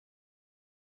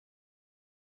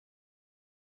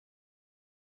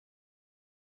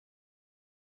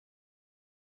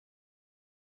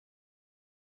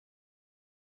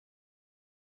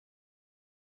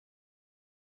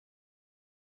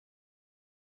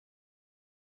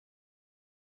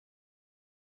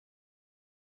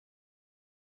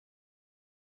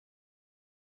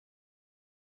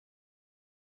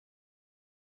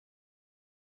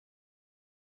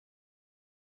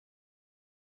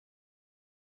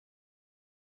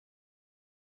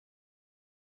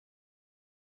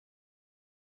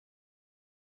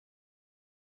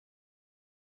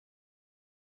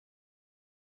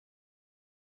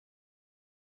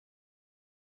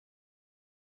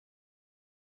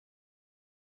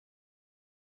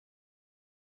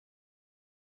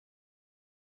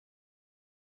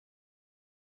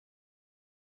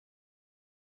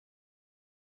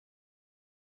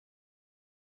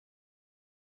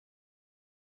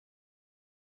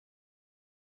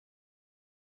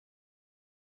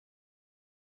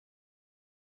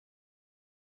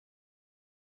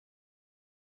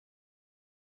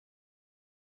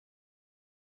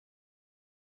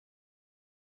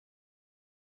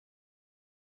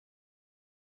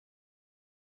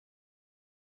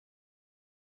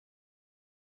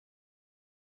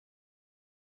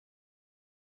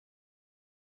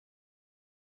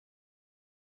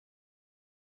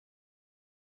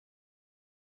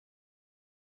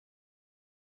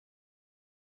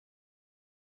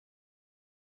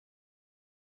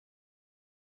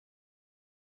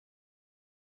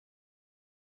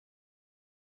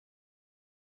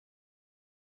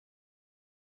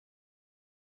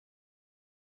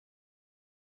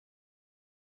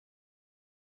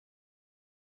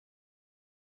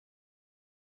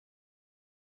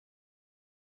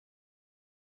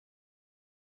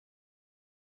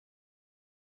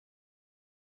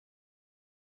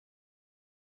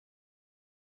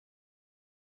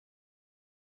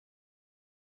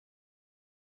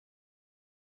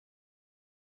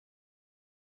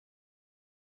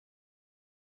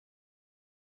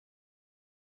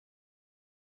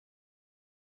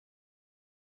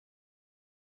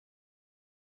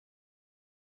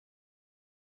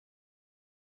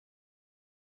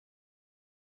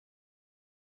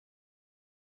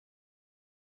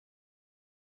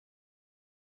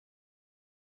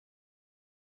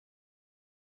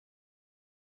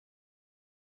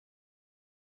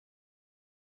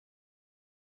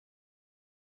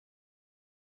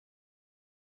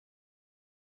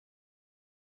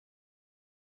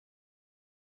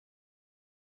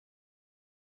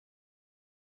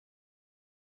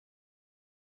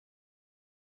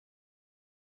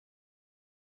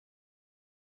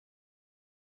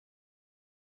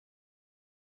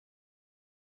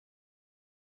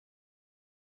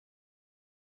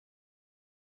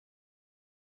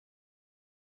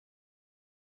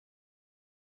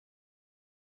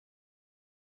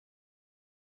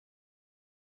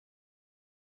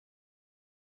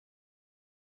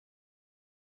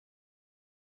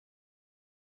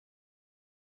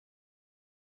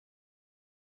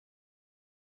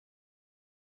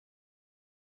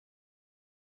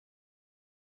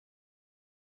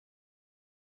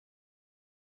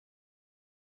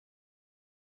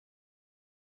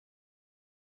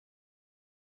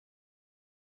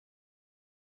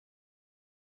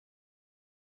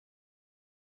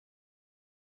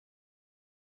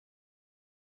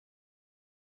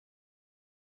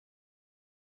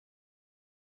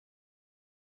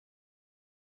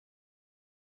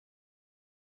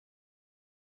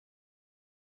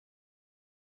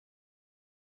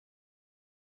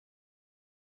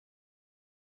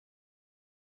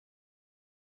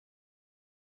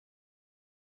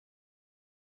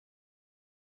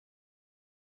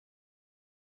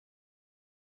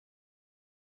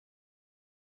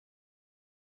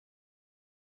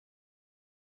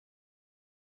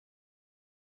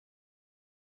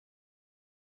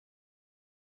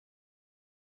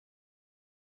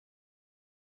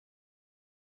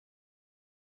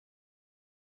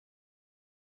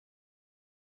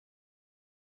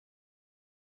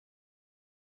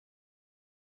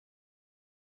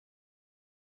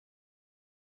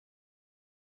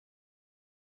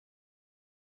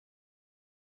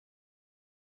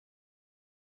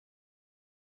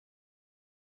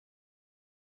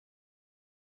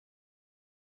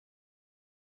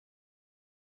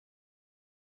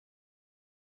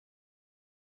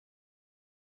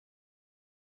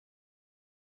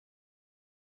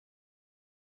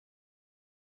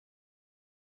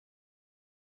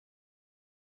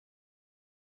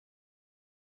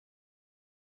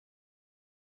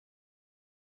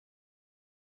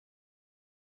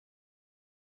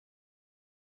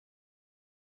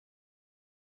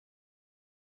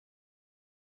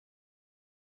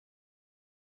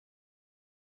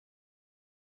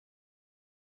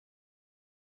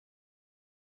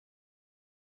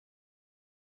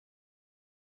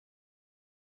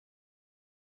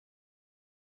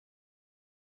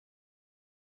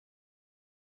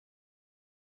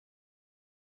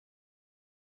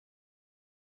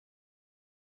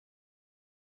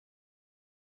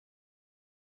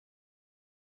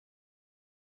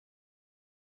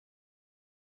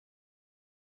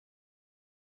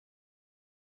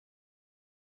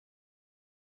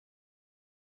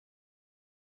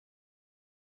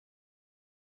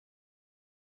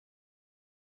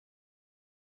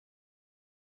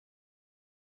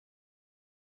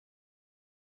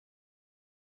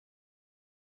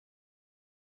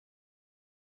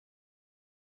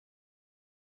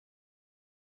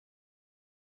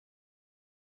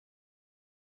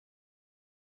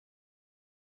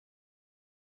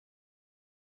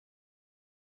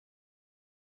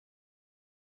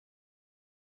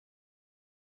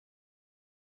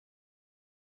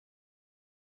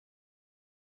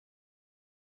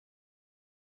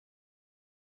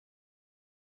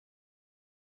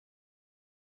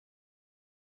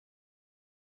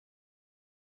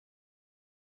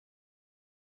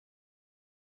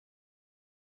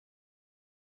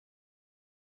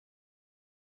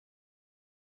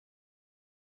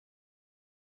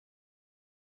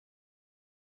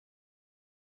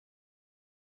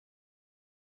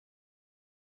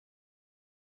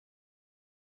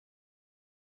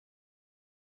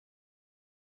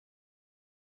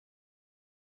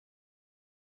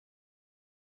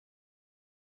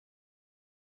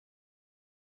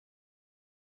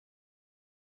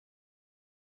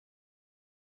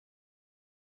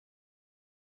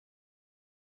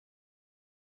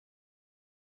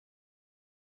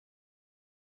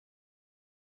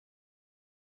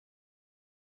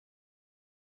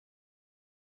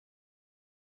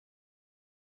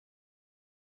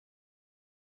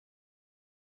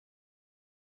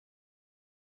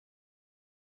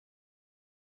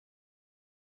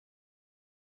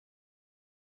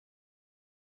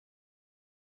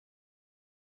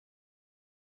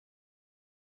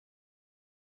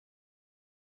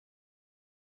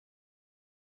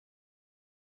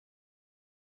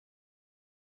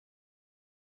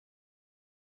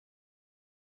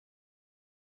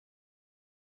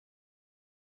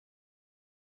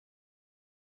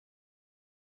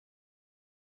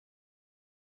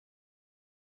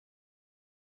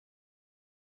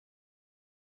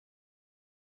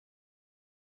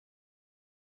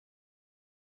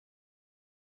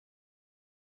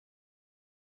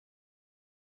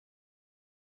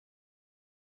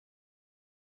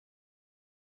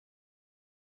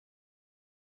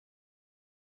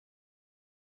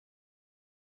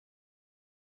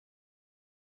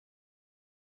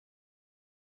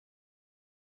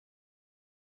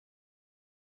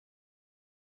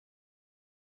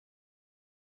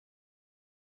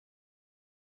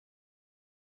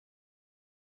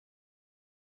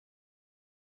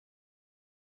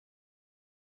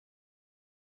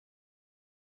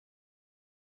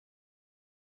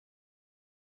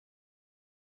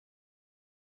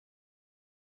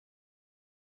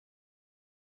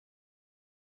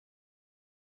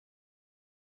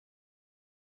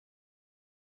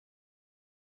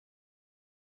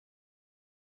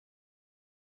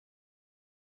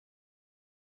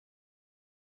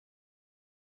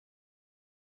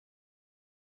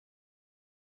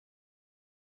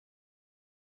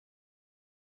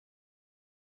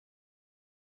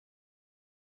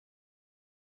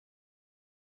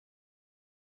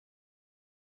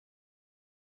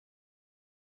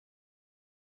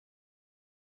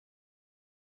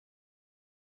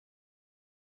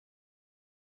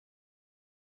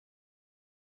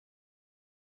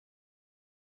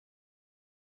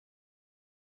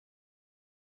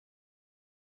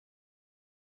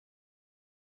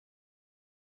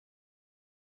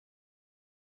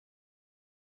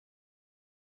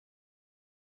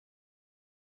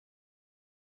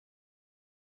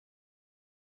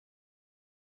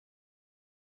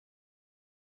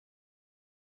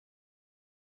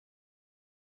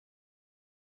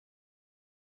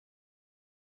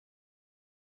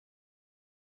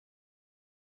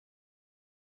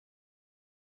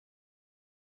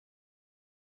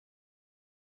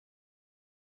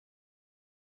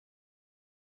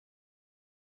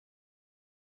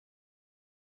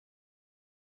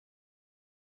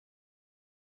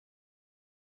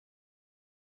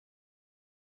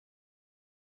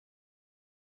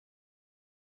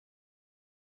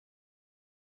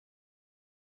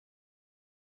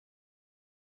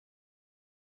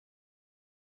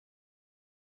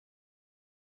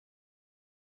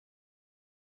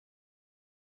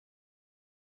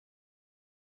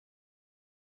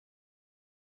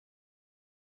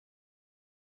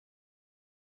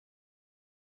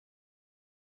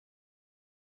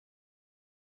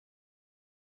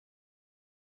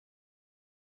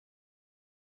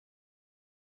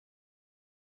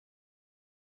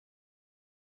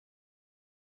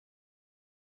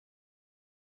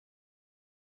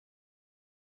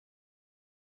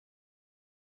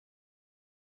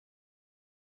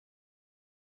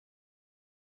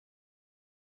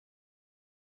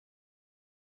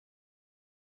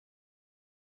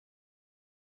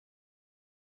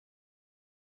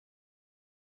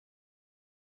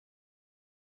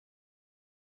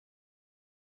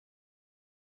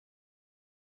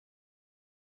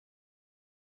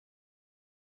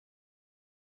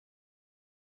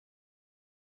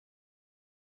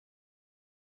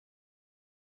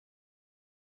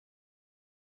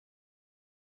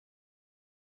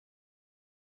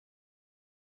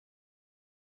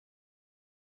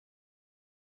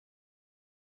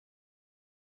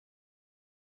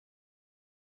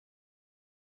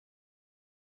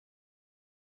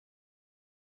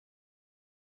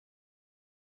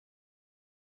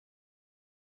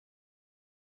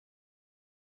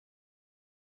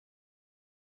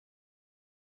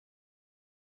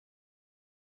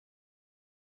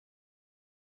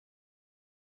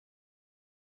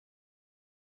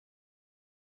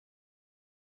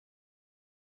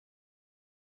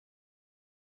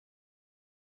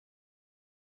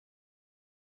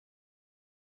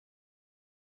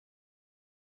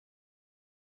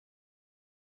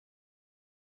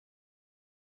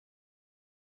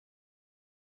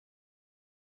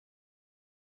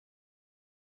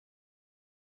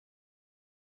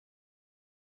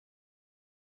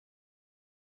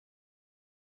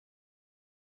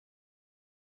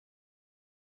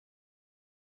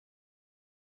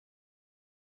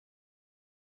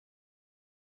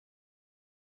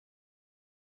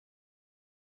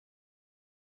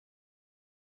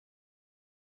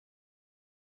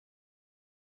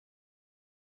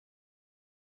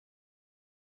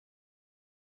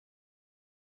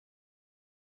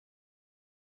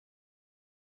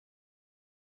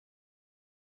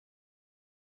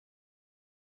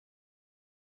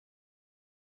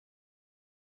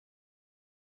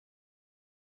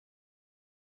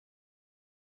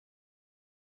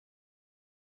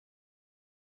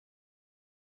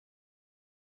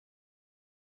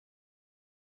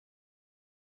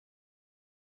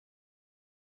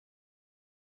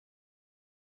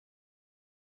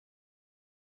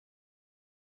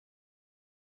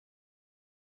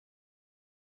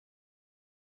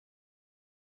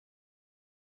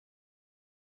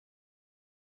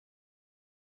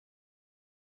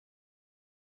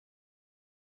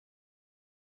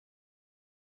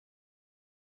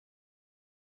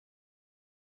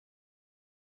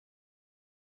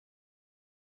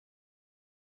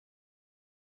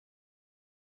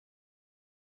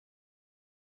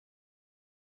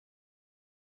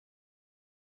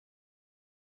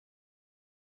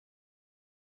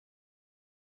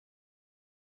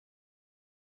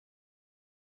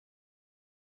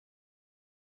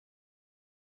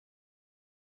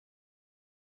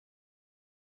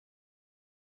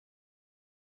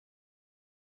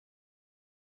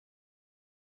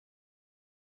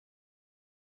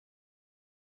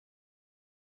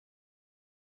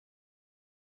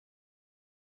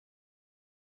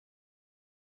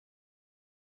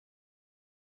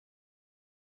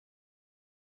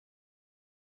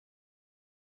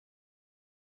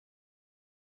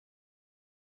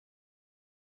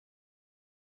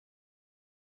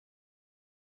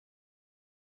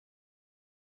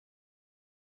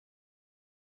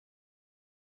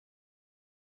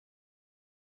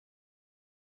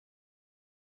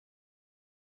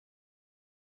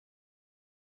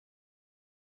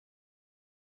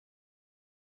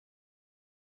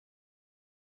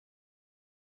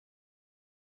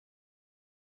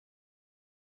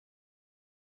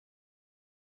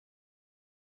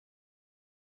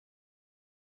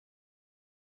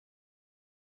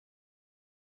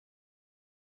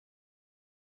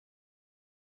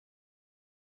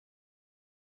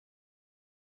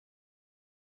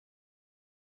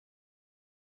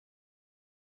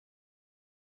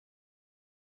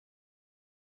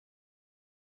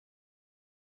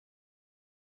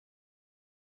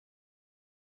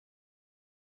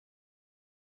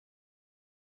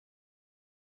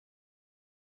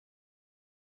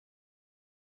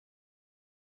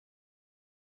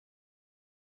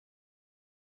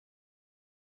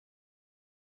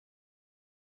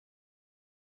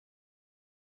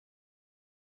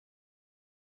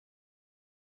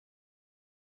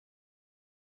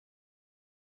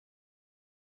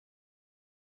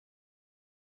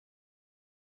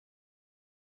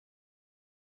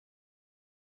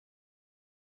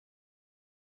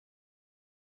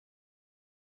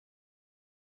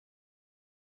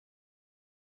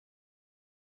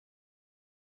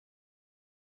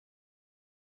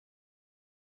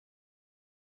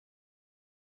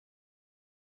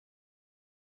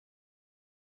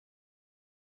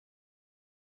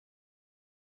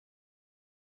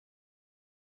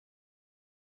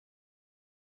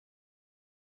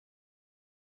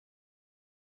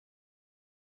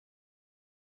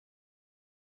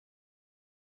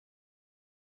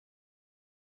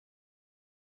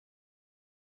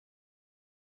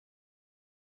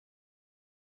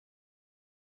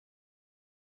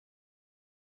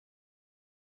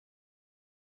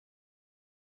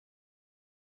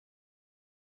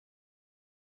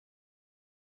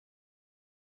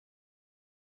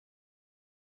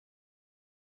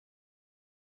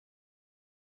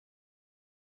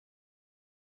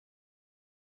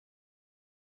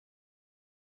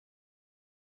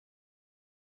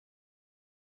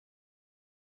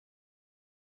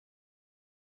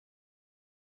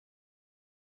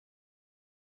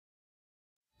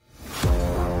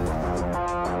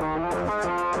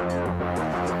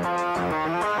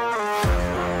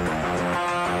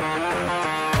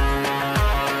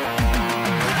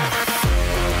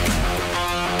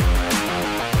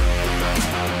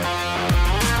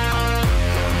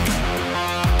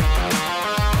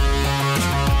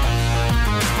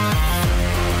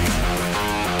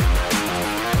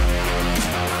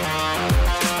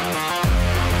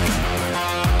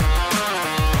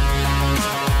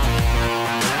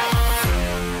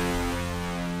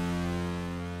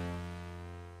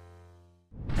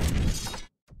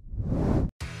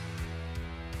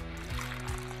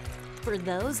for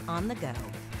those on the go.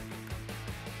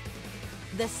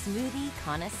 The smoothie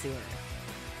connoisseur.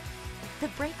 The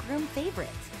break room favorite.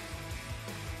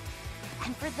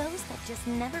 And for those that just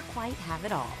never quite have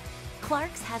it all,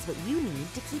 Clark's has what you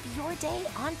need to keep your day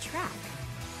on track.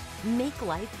 Make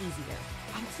life easier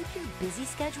and keep your busy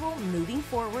schedule moving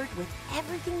forward with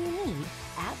everything you need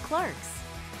at Clark's.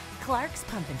 Clark's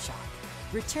Pump and Shop.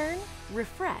 Return,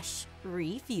 refresh,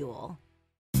 refuel.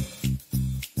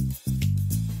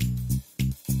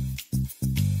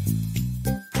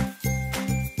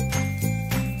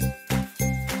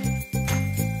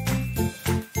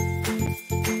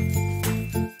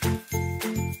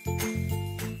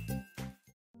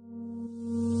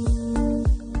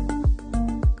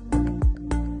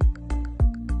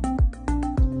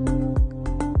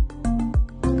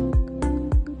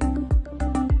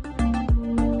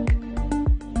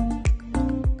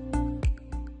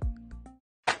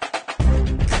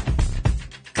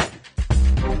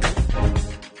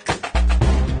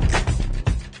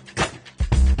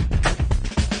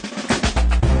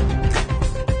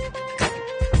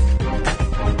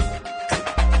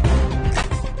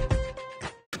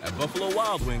 Buffalo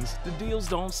Wild Wings, the deals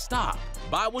don't stop.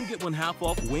 Buy one, get one half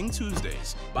off Wing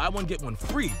Tuesdays. Buy one, get one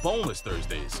free boneless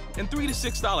Thursdays. And $3 to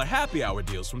 $6 happy hour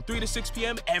deals from 3 to 6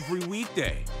 p.m. every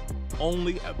weekday.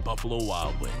 Only at Buffalo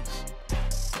Wild Wings.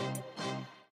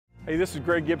 Hey, this is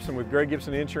Greg Gibson with Greg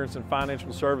Gibson Insurance and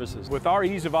Financial Services. With our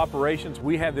ease of operations,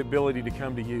 we have the ability to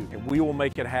come to you, and we will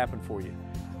make it happen for you.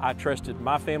 I trusted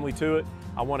my family to it.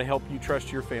 I want to help you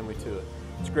trust your family to it.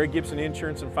 It's Greg Gibson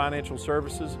Insurance and Financial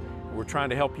Services. We're trying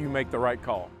to help you make the right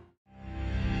call.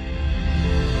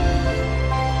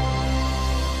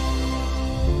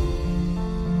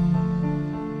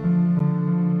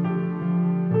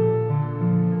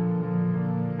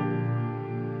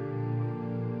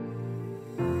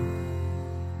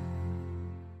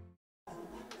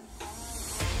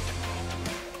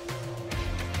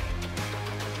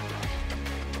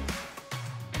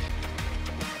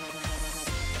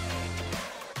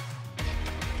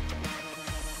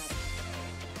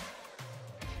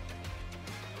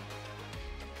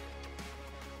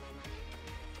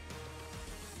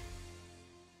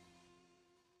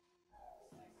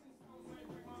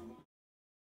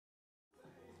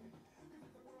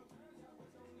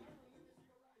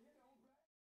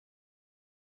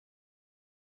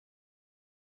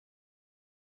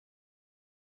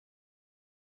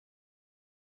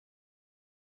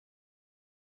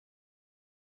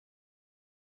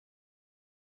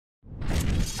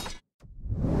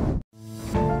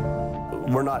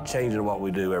 We're not changing what we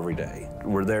do every day.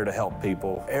 We're there to help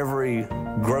people. Every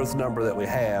growth number that we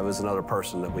have is another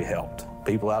person that we helped.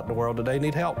 People out in the world today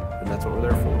need help, and that's what we're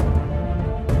there for.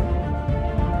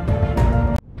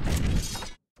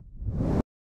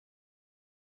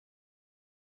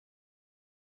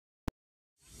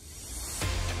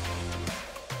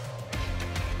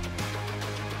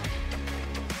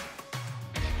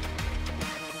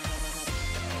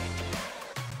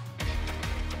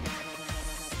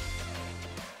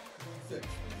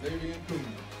 Fairview and Coon.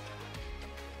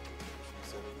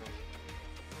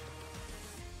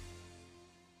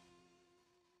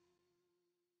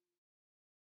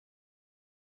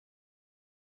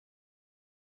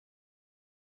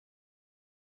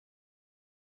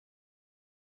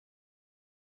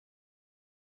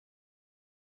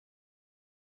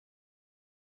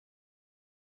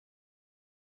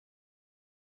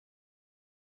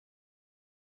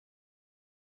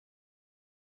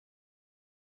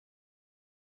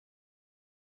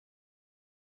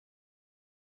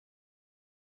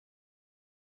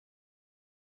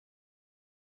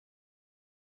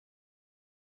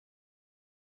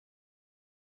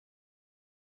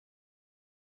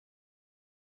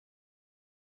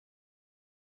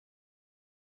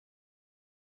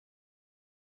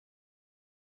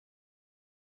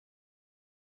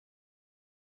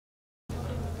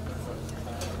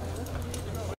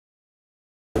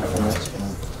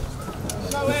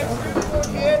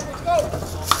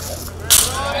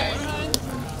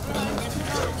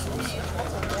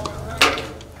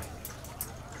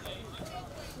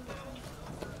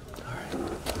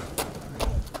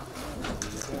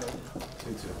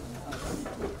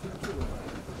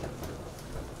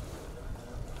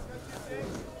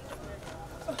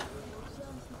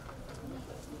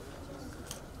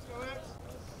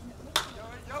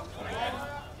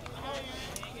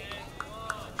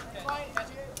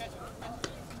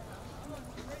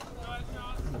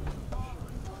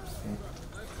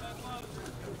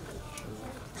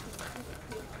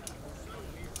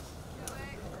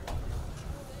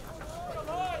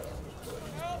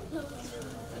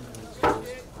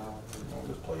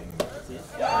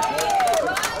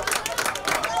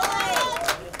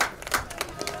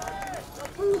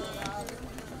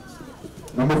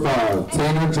 number 5,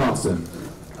 Tanner Johnson.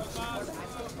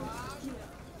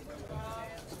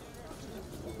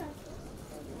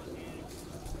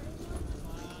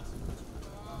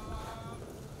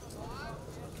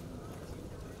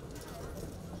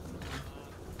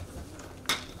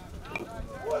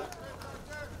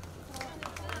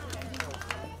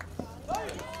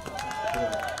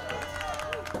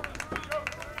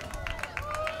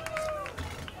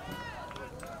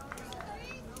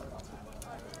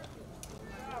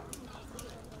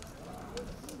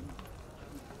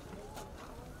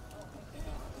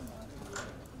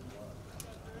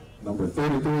 Number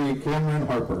 33, Cameron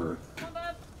Harper.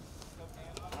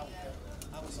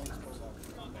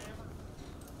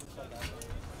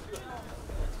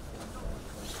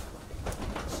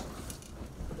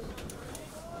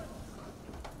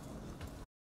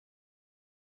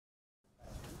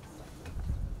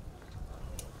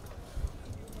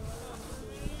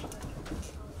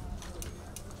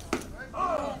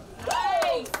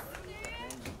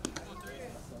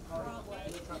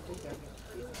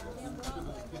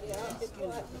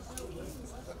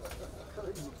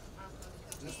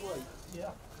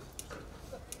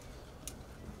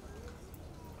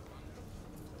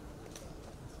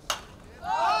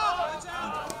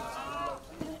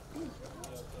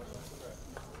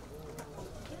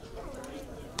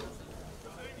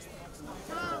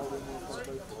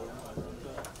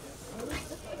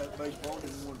 Baseball,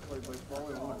 didn't want to play baseball,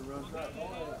 they wanted to run track.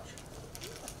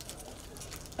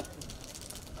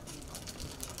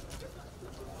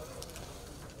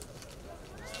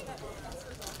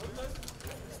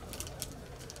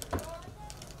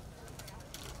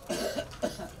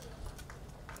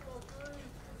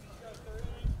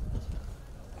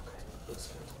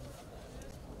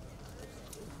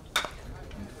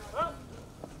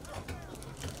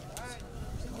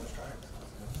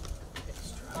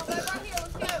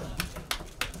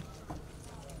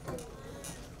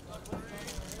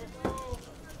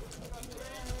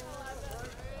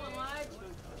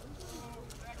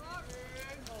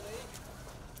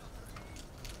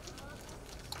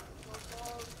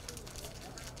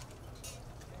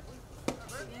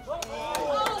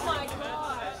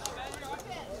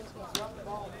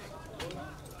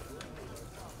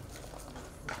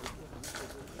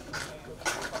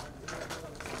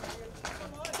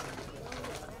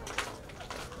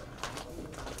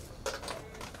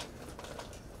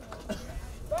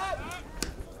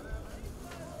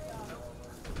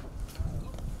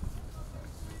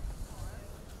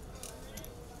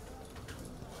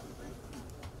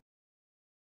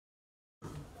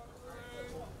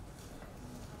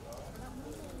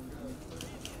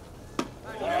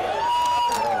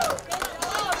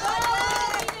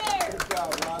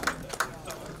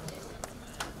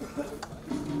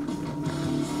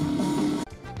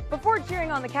 Before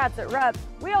cheering on the Cats at Rep,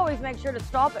 we always make sure to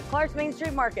stop at Clark's Main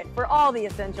Street Market for all the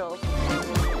essentials.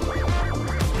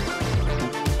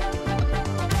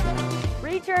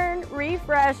 Return,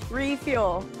 refresh,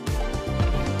 refuel.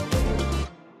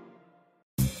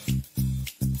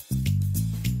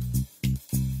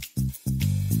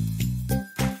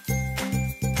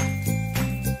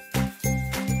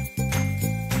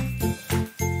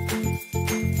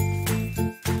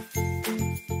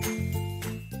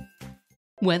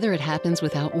 Whether it happens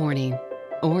without warning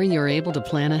or you're able to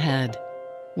plan ahead,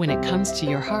 when it comes to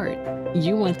your heart,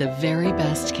 you want the very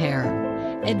best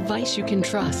care. Advice you can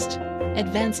trust,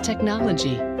 advanced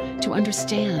technology, to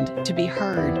understand, to be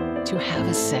heard, to have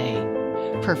a say.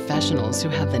 Professionals who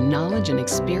have the knowledge and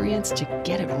experience to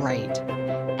get it right.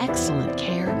 Excellent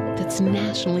care that's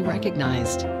nationally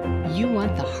recognized. You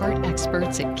want the heart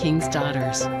experts at King's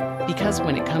Daughters, because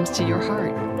when it comes to your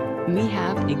heart, we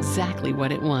have exactly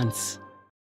what it wants.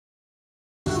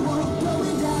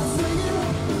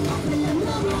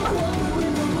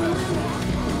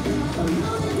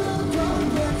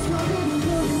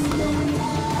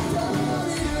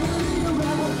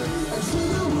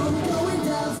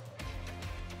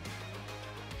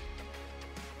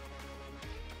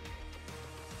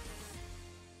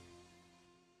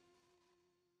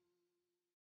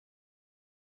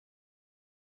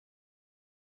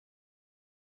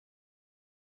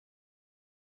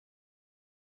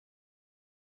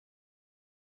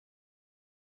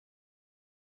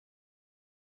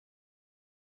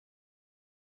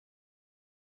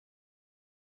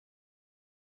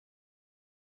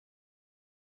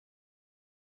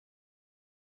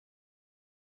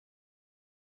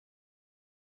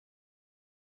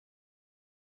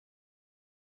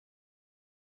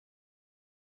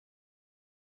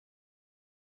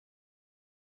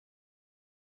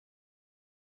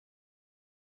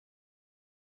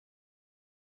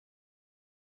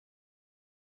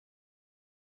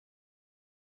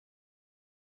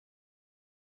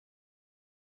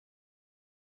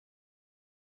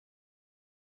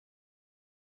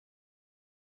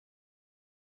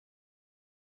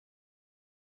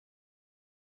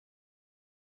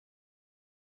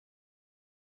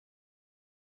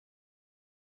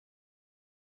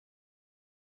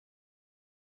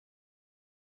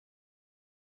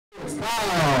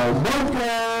 Kyle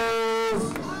Marquez.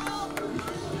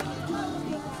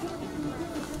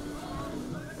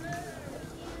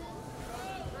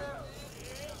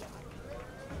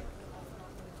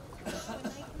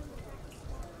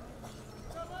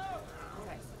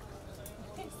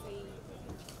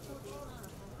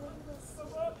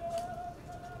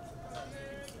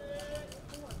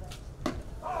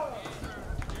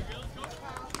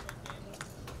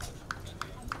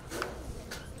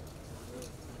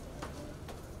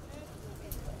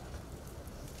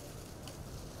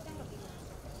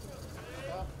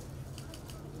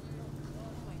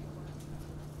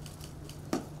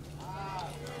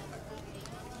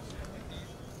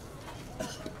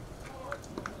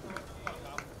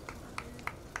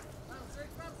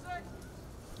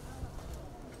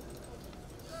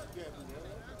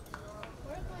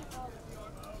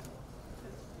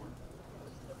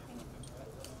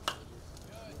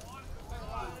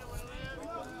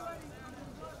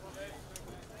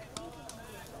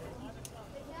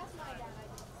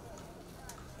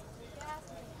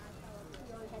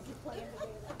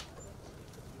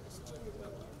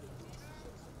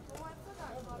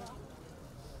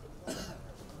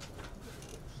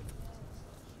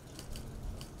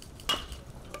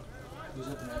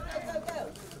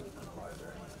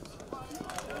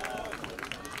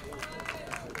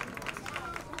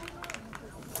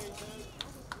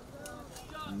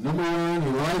 Number 1,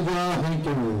 Elijah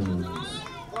Hankins.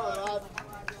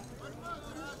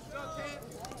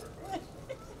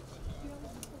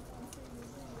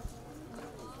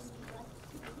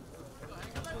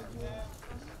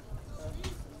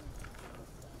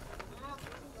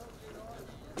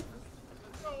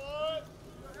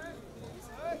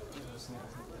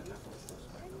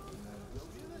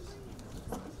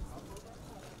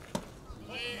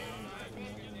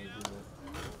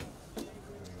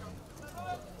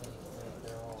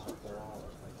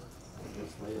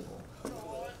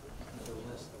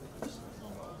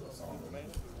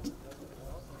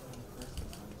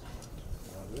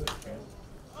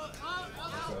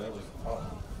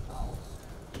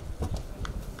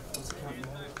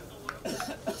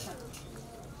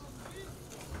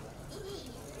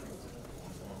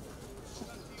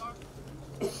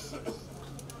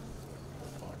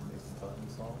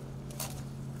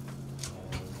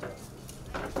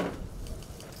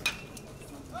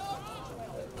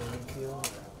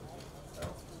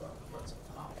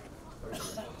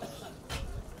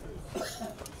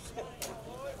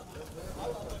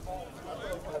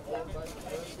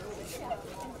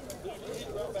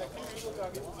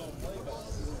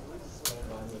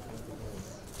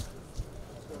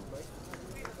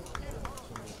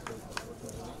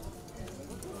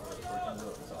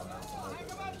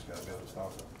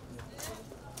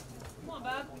 Come on,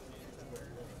 Bob.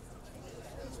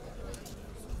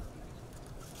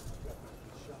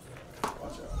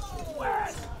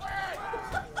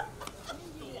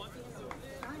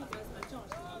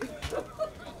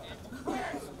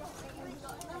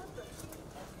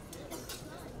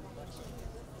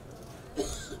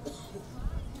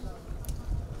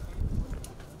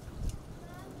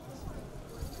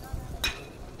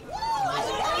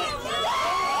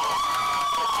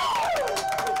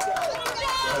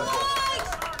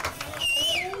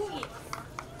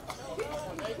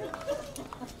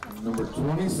 Number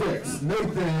 26,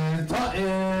 Nathan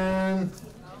Totten.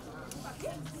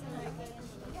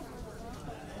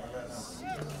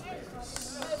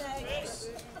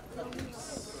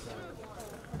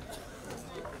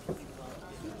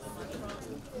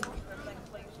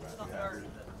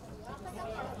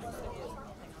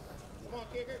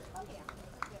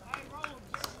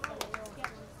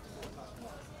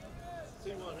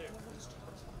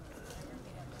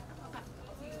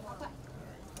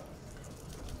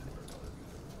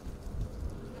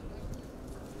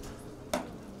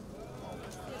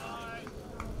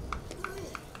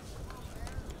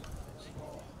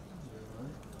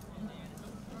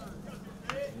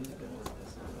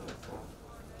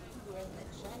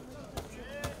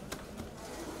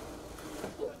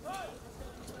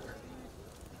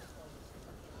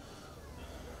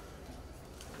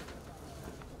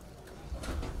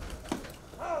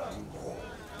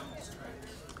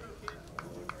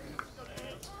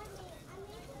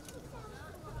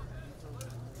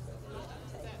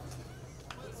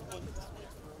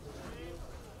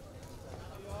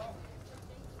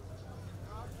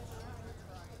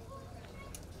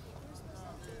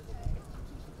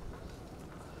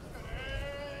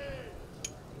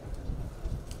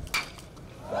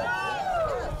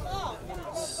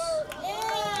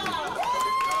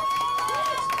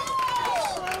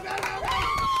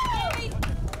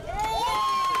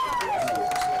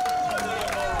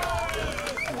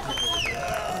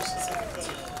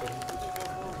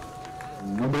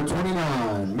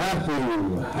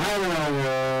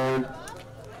 Howard.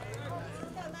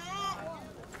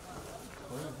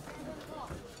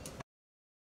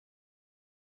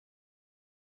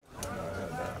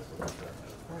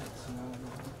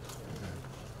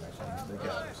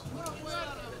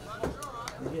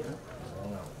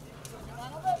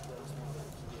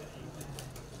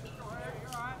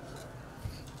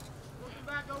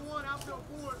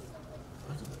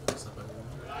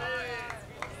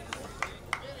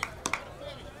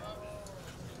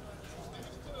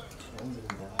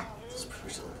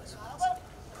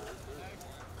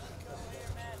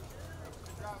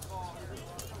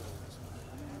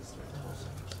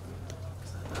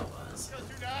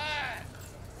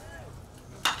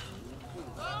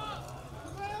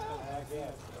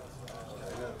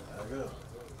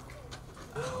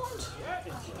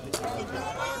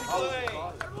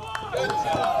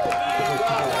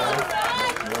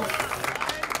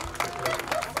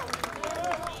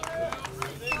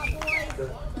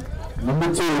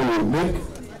 Number 2, Nick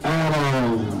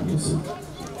Adams.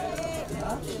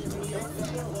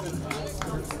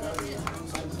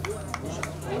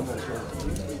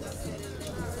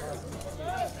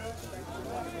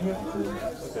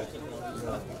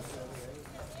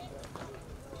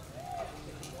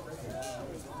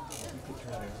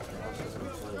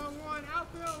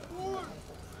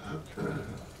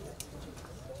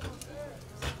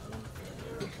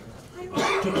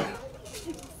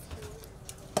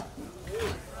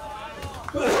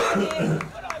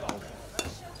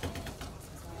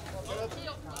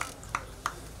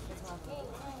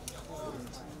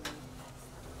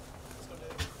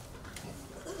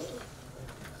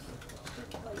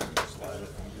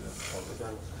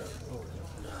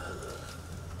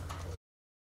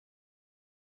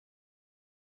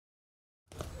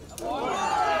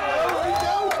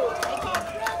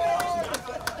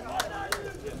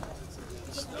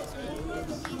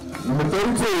 Number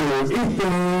 32,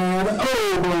 Ethan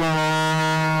Oberlin.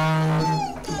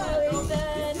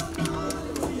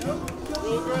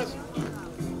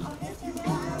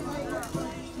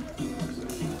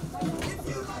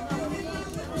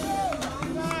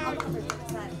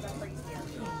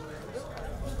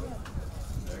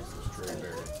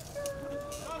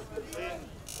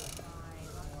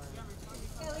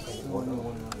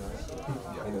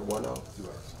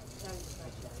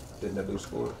 Didn't that do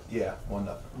score? Yeah,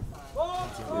 1-0.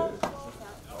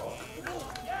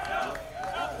 Yeah.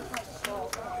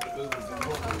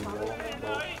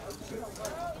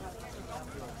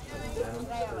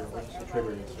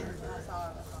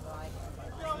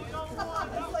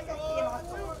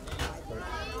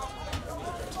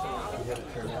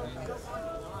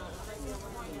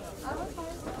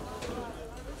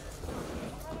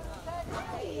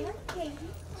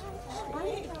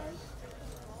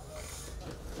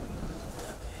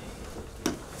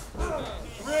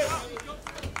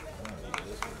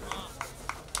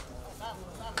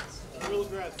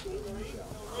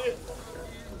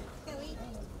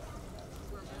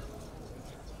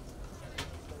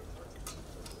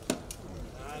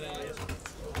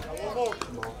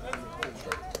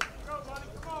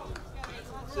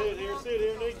 Sit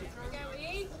here, Nick. Go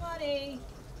eat, buddy.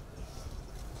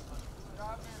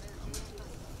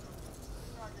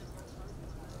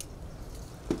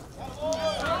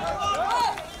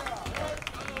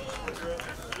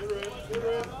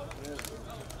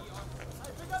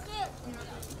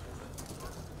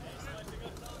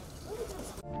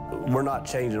 We're not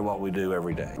changing what we do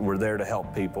every day. We're there to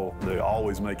help people. They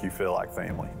always make you feel like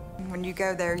family. When you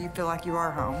go there, you feel like you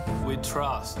are home. We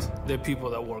trust the people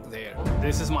that work there.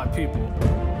 This is my people.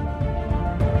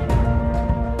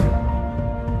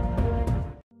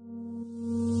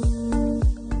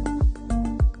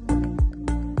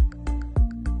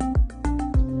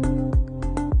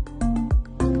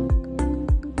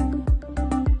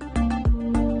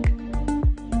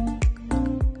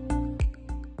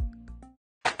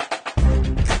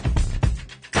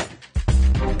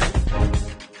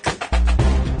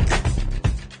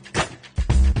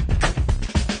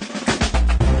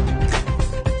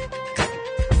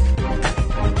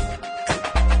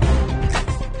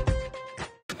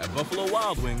 Buffalo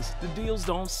Wild Wings, the deals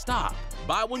don't stop.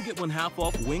 Buy one, get one half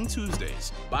off Wing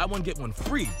Tuesdays. Buy one, get one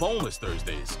free boneless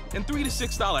Thursdays. And $3 to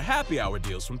 $6 happy hour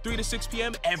deals from 3 to 6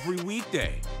 p.m. every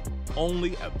weekday.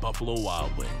 Only at Buffalo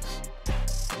Wild Wings.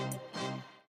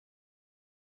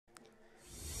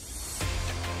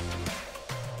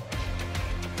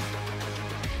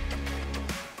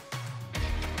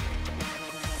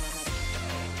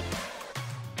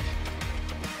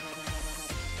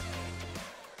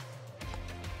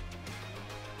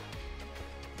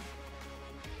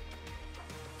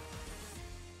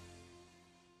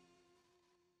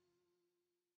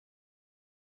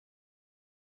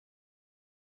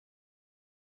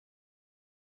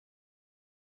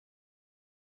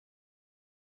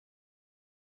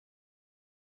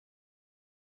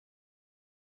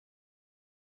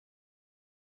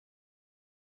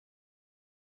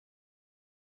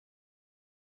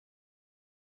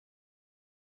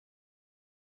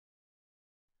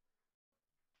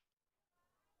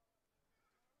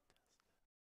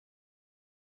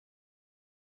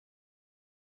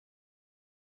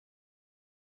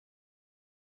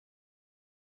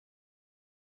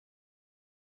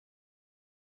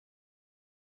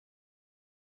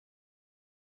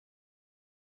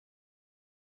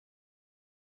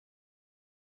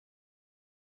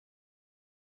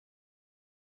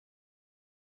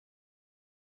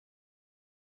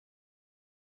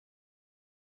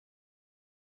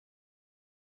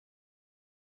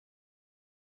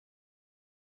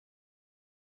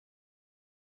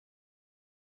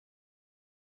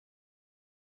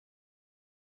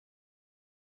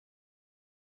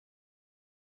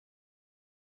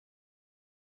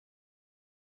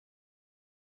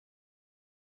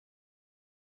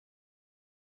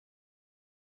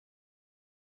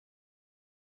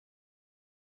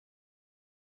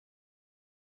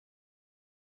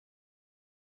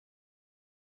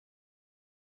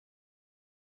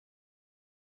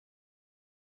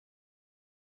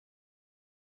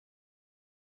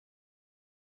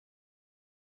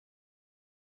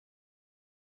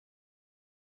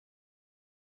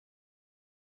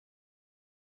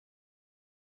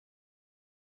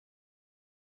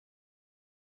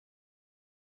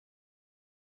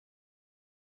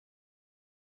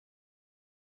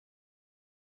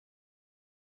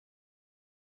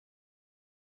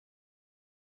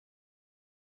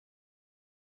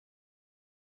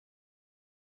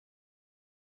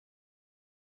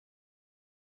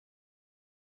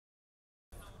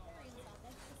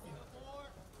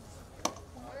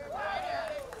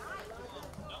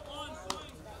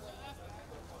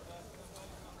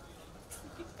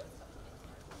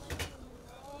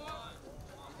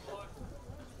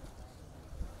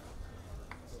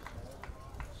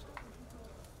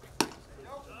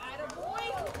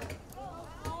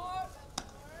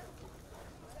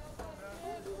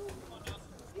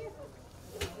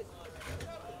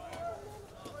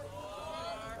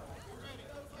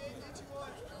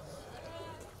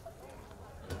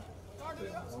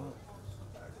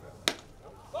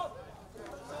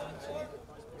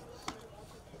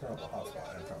 a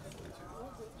hotspot and turn Bluetooth.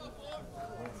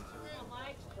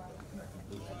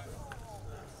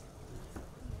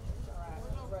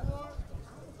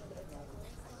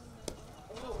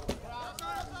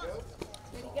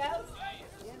 Ready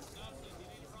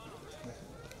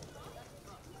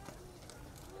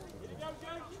to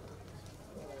go?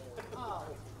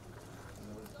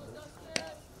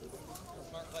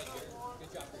 Smart play here.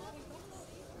 Good job.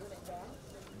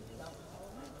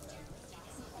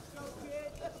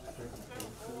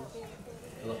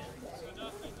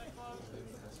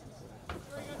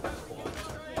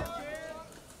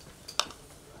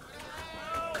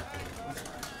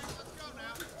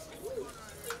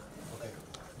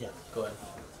 Yeah, go ahead.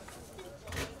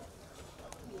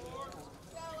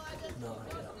 No,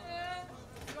 yeah.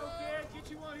 Go, kid. Get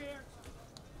you one here.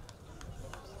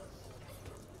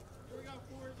 Here we go,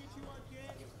 Ford. Get you one,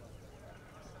 kid.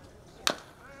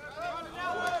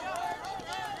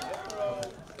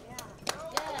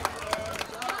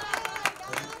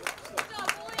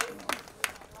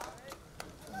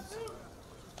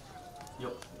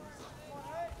 Yep.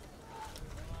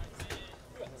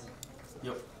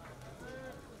 Yep.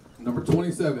 Number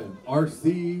 27,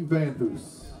 R.C. Van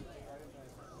Hoos.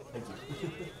 Thank you.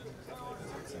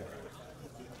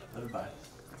 Let it by.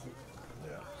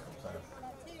 Yeah.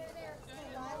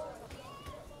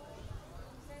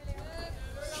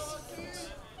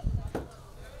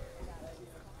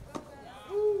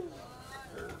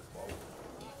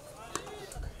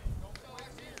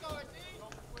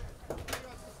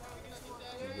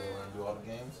 You go around and do all the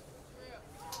games?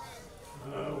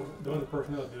 Doing the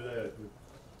personnel do that.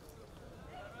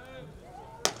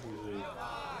 Usually,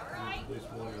 at least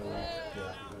one in a week.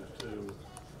 Yeah. There's two.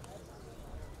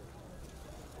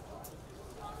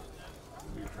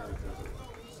 We try to cover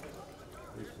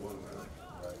at least one round.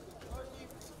 Right.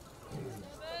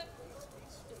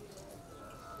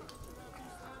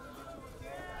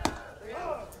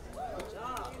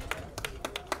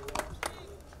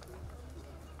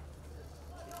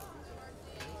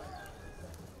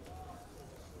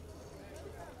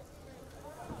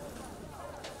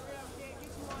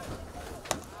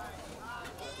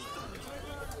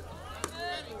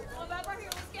 Come on back right here.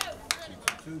 Let's go.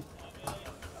 Two.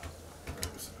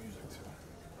 There's some music too.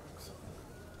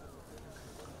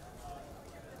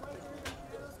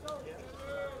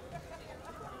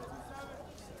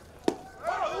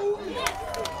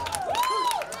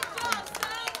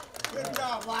 Good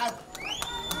job, lad.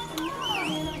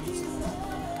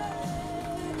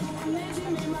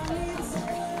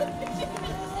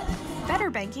 Better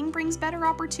banking brings better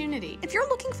opportunity. If you're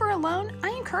looking for a loan, I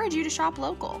encourage you to shop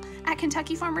local. At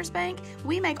Kentucky Farmers Bank,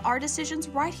 we make our decisions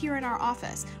right here in our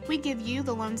office. We give you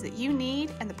the loans that you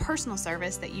need and the personal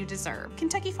service that you deserve.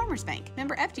 Kentucky Farmers Bank,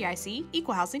 member FDIC,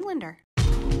 equal housing lender.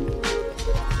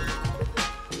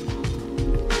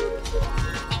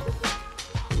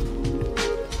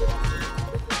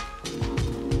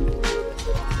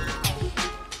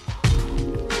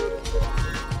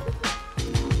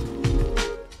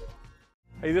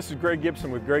 Hey, this is Greg Gibson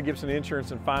with Greg Gibson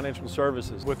Insurance and Financial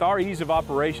Services. With our ease of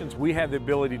operations, we have the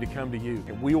ability to come to you,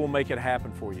 and we will make it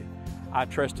happen for you. I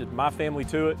trusted my family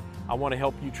to it. I want to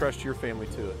help you trust your family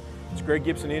to it. It's Greg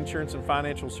Gibson Insurance and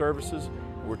Financial Services.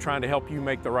 We're trying to help you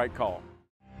make the right call.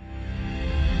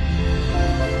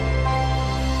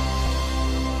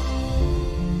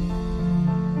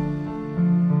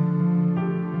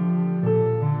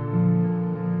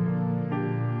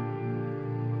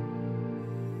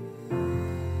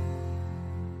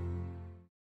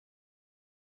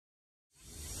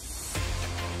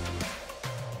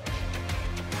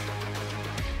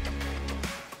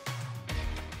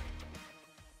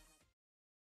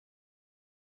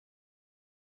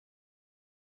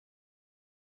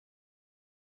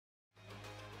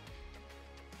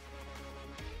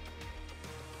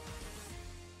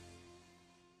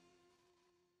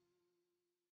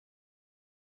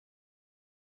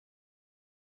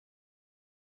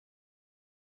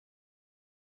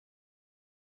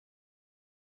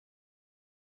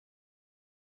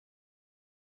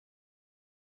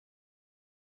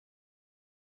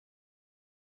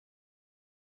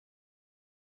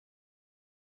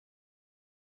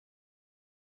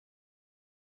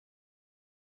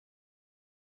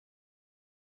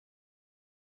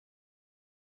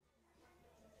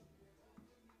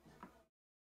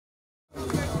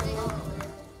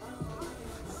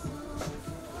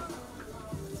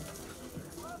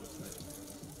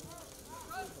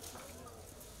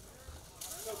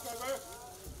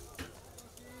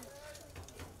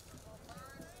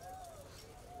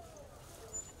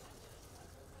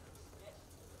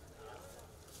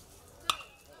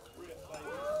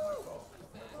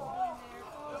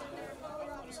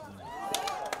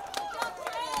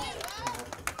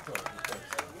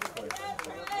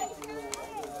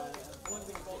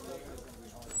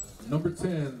 Number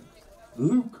 10,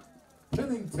 Luke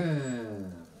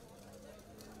Pennington.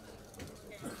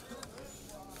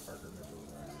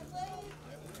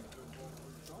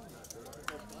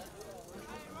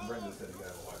 Brenda said he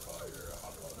got a Wi-Fi or a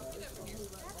hotspot.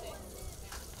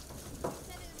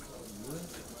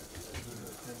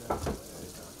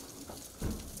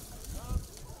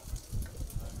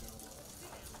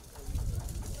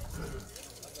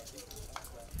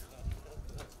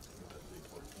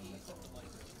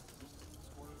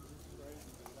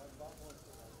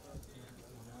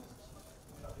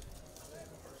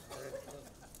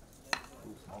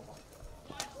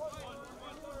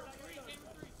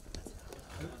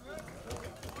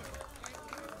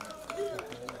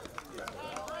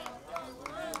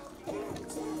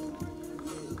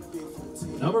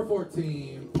 Number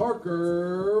 14,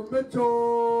 Parker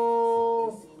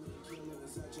Mitchell.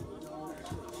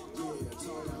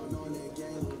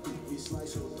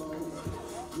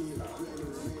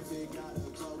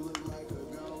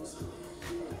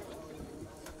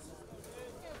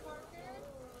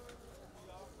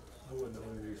 I wouldn't know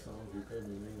any of these songs. You paid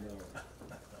me $1 million.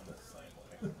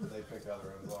 They pick out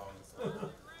their own songs.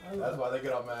 That's why they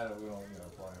get all mad if we don't,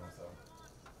 play them. So I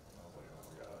was like, oh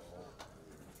my gosh.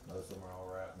 Most of them are all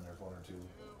rap, and there's one or two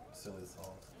silly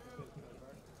songs.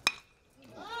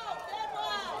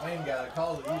 Main guy that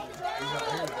calls it, he's not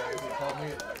here today. He called me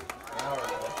an hour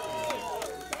ago.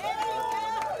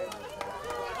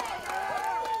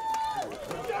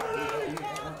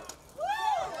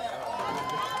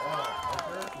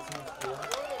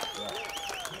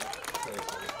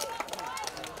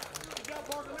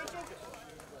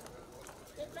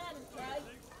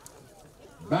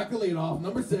 Back to lead off,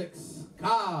 number 6,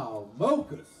 Kyle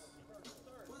Mokus.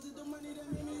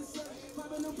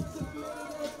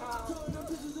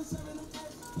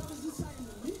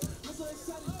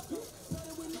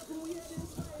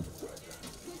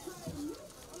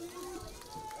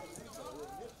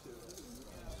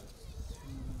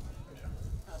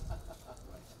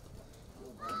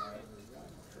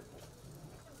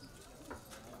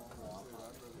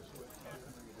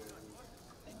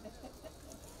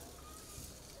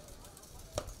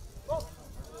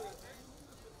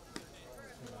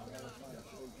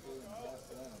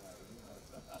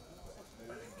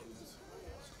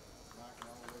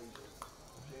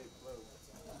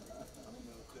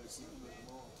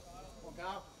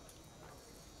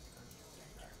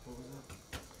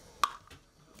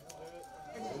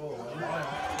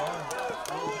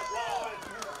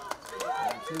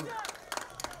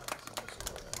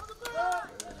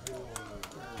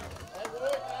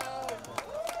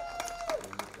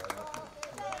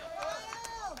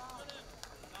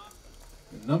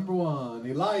 Number 1,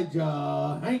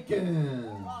 Elijah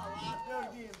Hankins.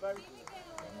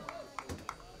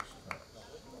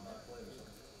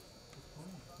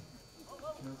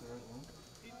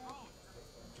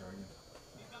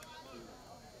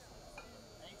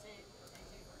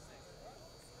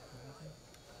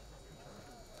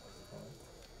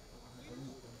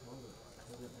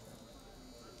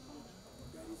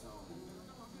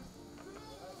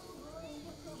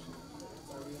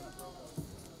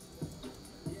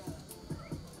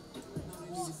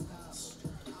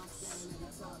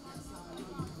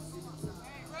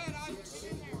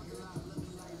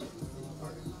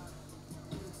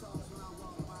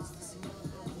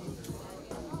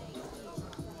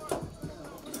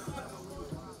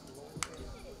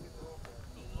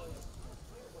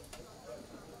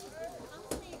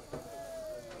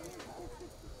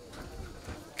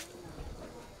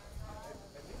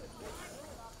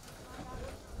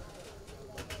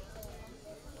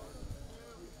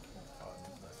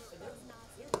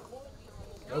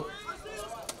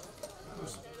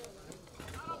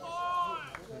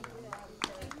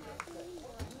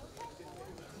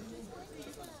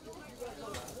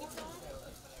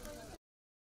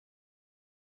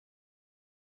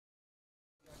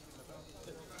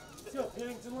 Let's go,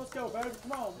 Pennington. Let's go, baby.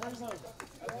 Come on, bring some.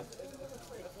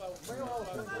 Bring all the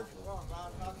things.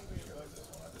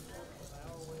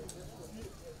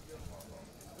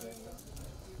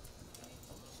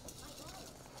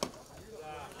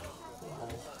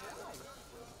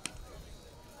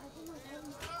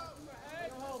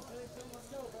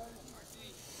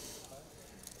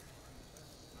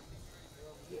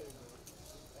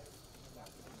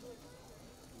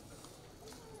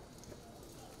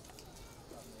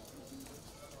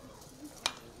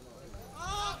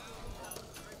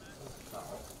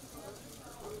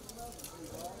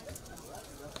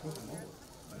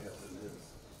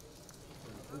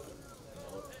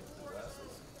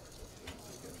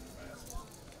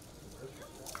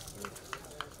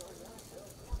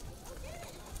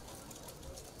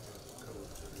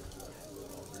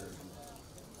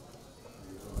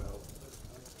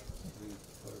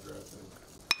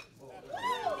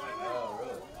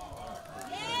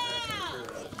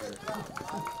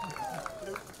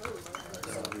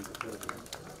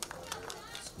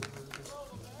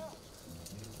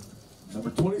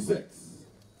 26,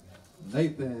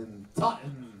 Nathan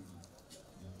Totten.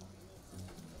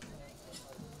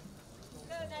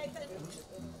 Go, Nathan.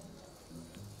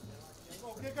 Come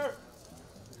on, kicker.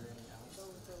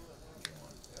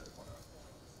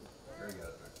 Very good.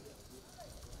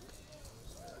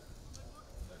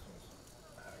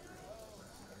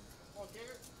 Come on,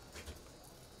 kicker.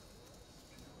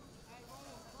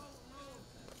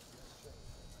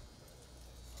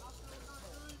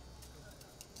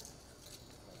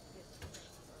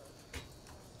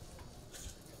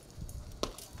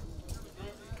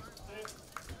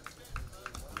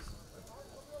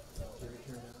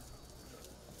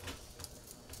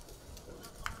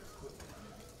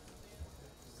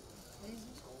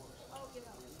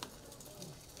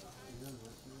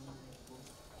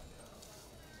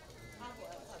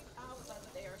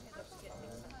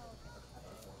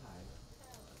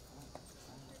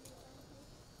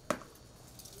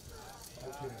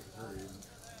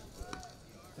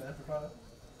 After 5?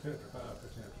 10 after 5 for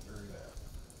 10 after 3. Yeah.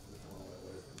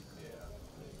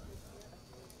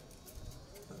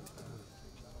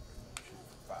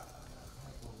 5.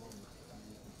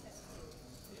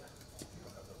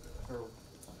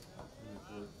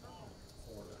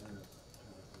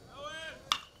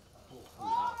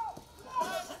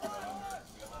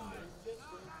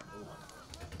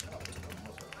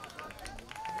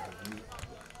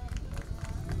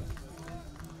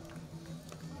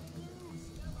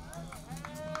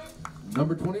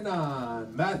 Number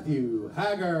 29, Matthew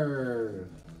Haggard.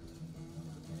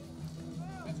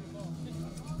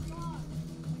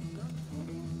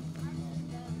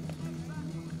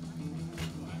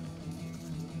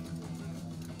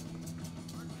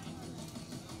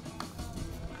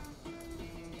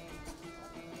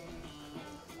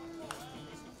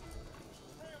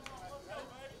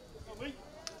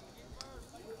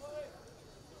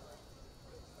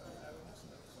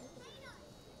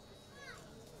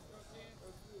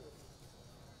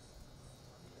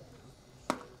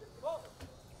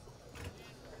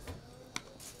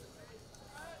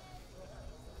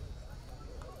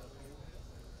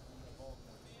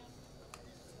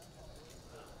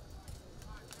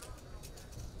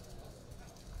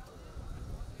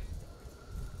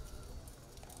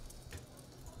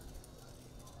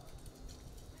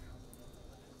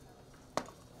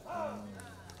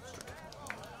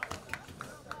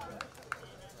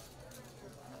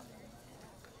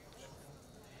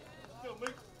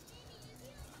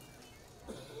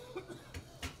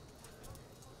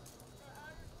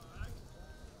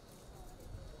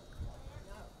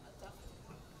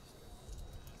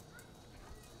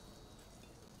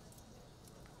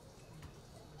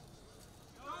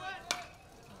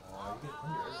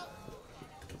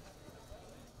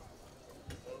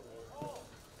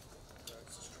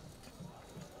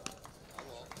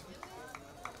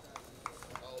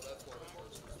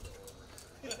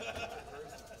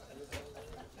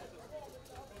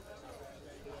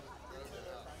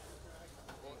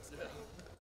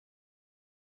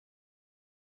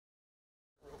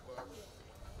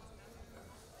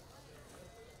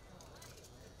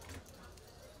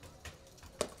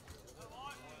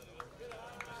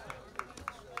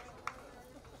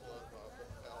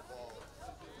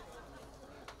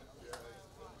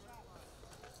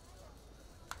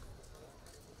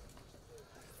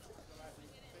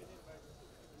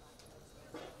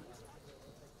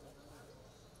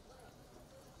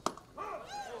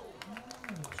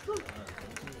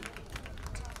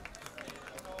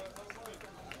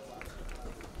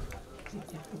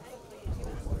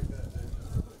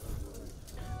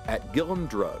 At Gillum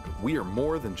Drug, we are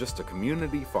more than just a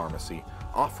community pharmacy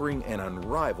offering an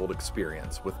unrivaled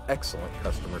experience with excellent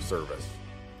customer service.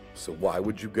 So why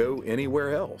would you go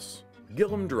anywhere else?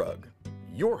 Gillum Drug,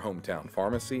 your hometown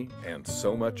pharmacy, and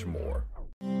so much more.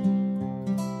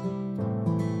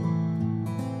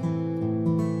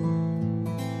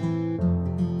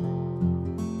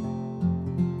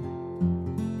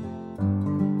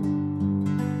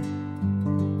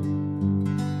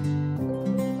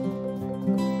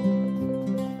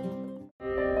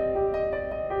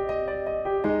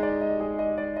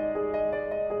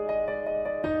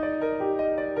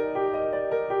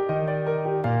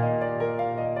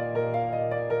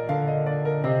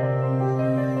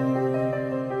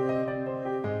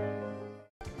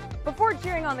 Before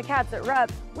cheering on the Cats at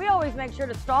Rep, we always make sure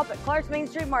to stop at Clark's Main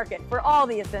Street Market for all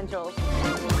the essentials.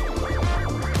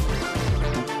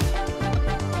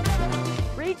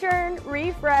 Return,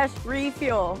 refresh,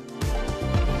 refuel.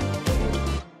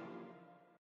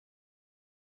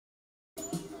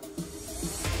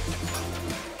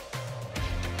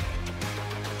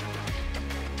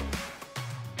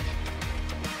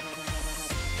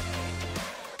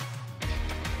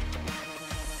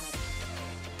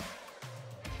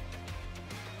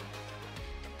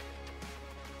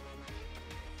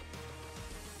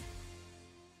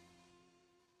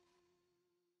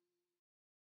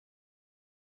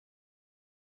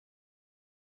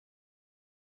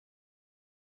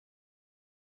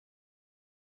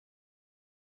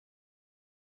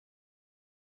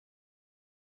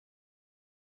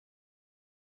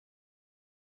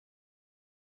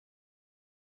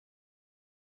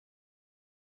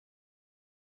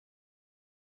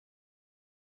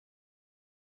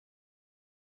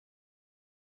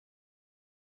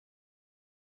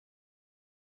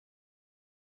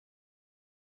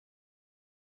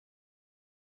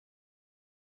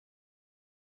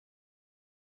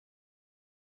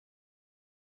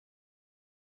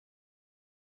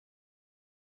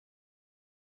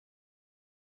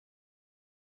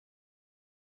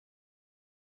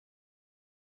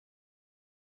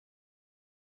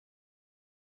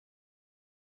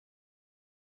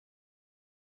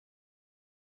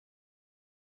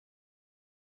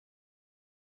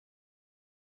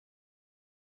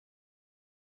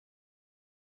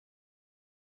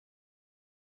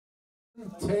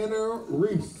 Tanner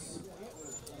Reese.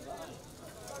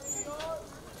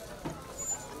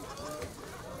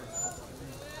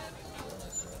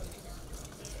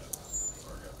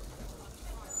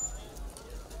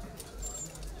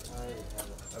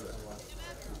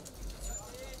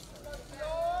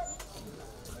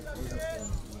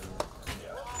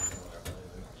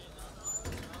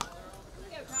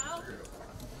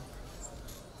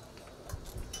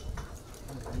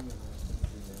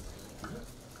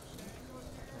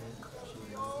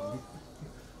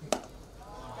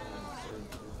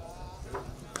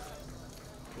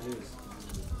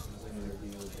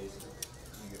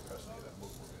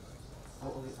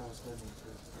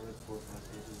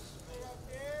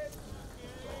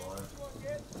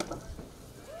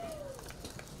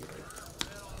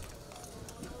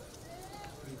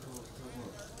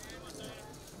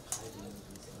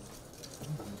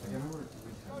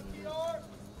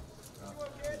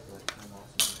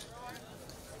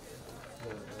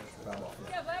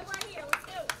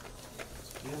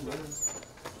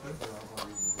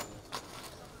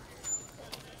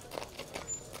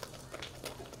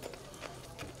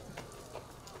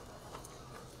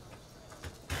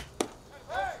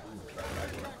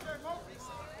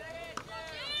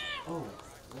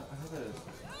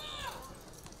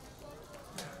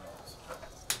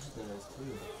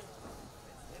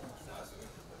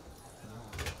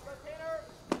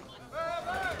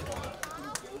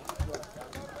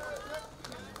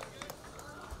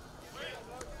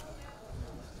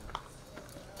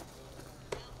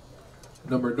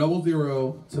 Number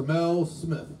 00, Tamel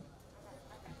Smith.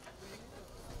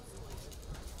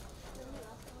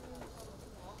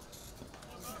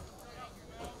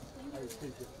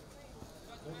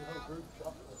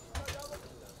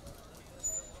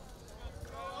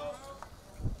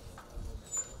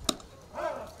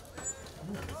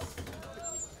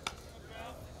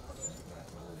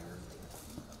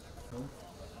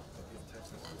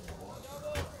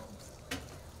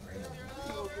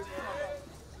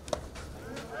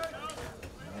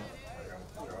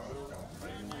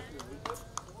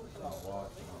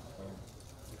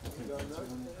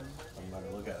 I'm not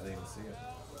gonna look at it, they even see it.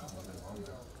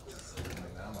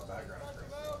 Now my background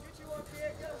is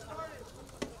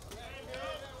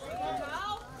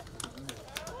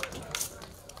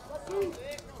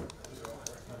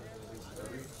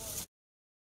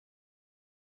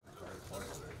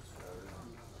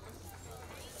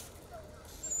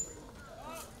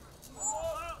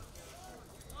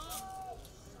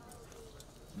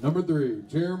Number 3,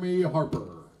 Jeremy Harper.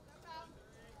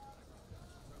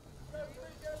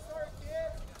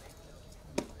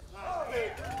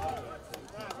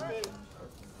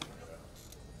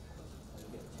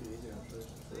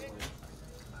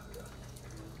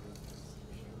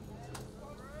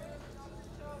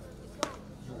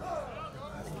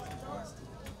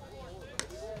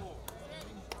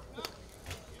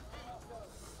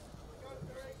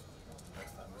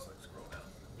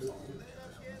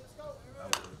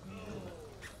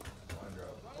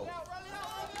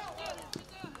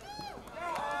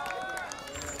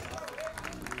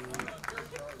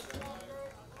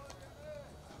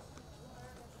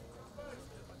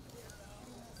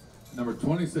 Number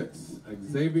 26,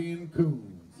 Xavier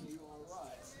Coons.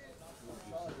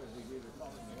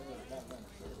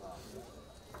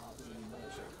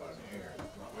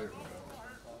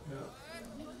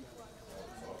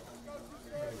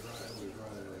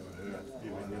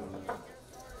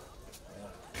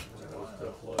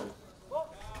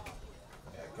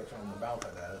 Catch on the bounce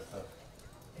like that, that's tough.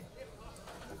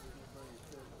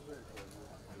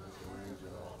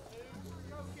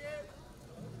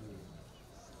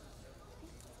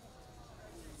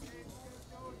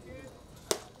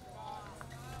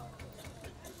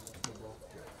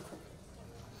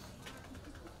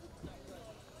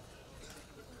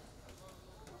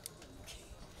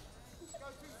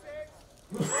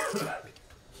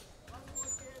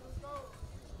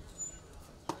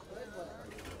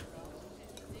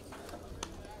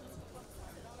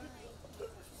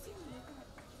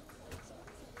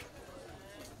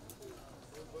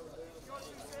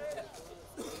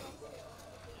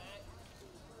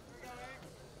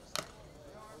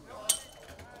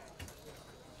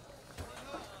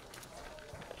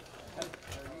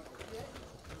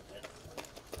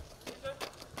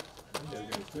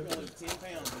 Like 10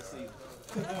 pounds this season.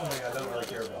 I don't really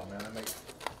care about, man. I make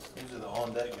usually the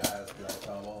on deck guys do all the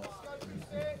foul balls.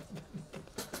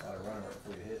 A lot of running right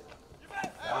before you hit.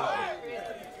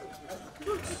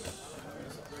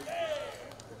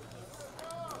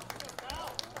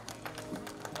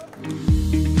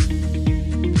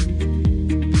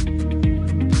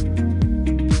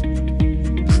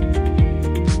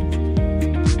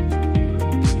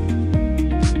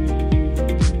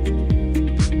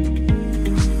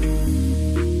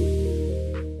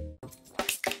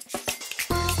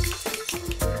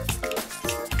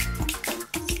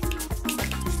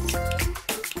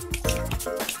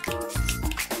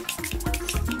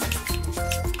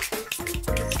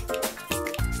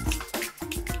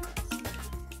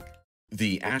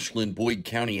 The Ashland-Boyd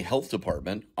County Health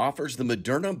Department offers the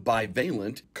Moderna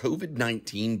bivalent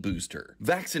COVID-19 booster.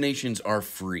 Vaccinations are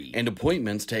free and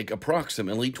appointments take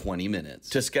approximately 20 minutes.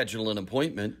 To schedule an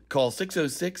appointment, call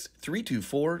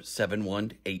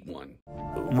 606-324-7181.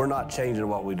 We're not changing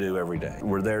what we do every day.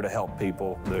 We're there to help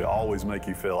people. They always make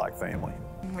you feel like family.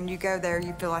 When you go there,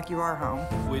 you feel like you are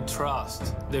home. We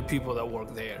trust the people that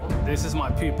work there. This is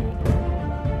my people.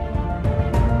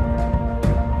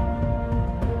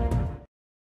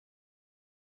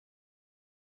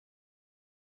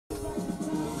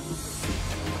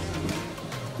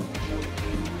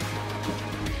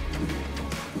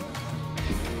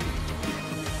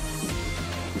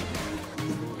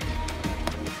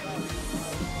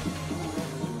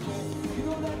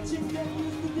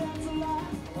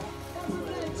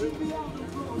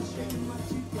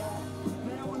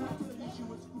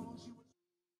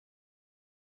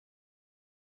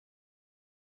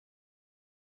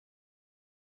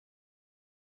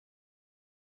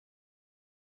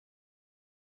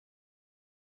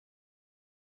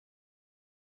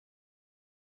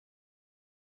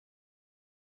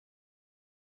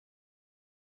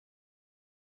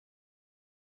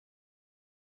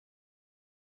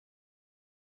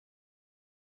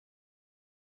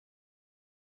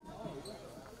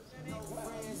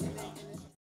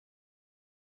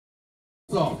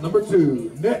 So, number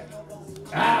 2, Nick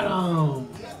Adams.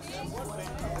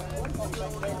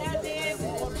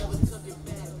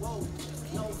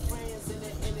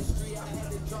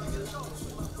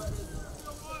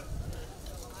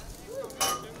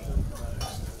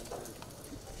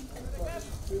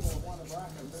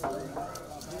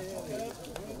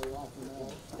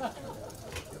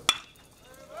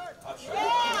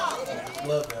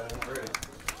 Love that. It's great.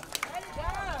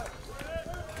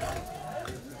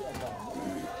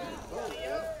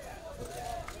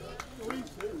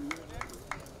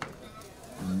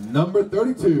 Number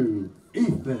 32,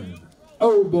 Ethan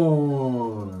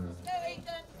Oborn.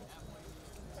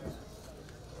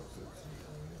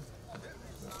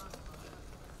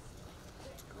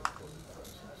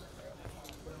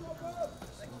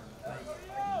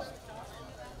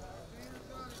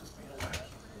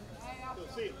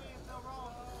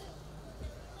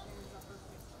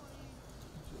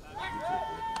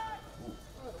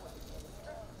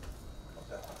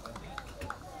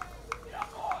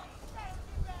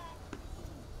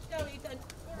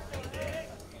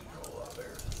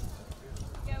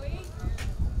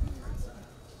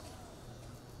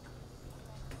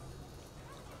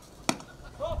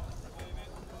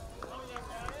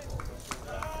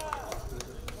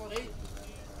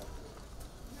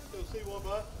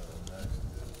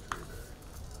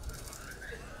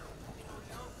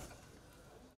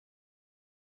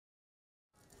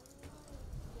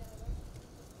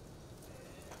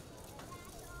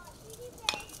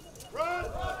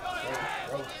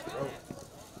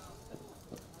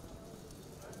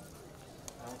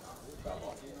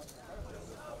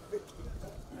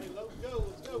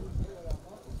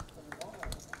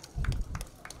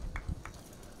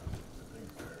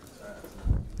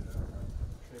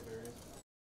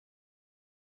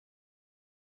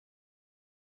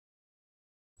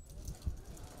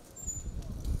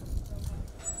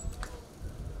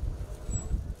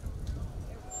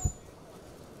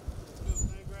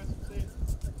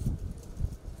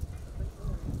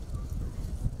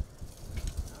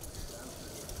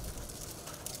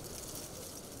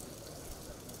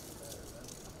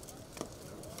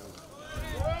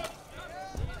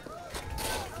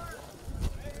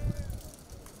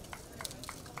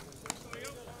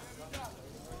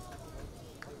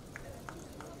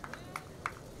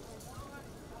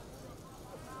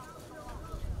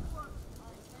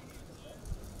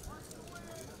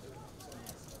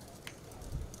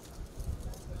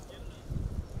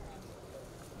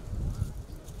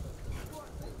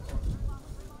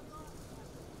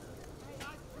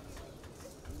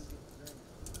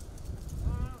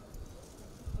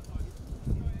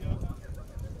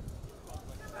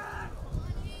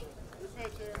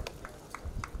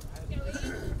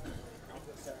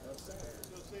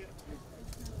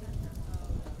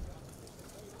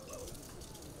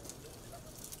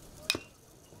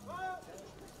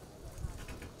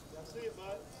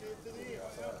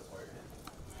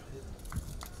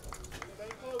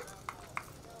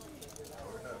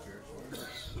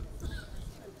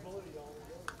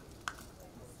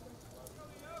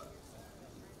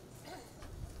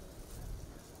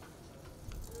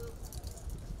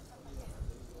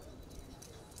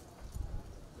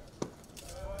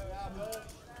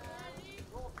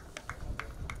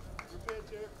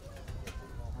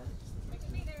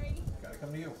 Gotta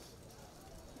come to you.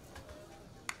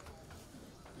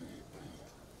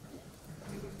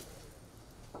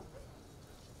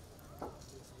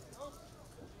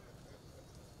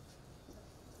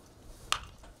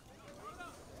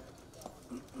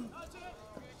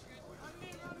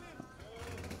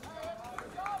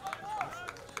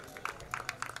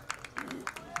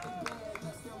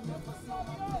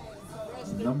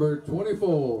 Number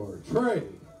 24, Trey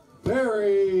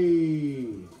Berry.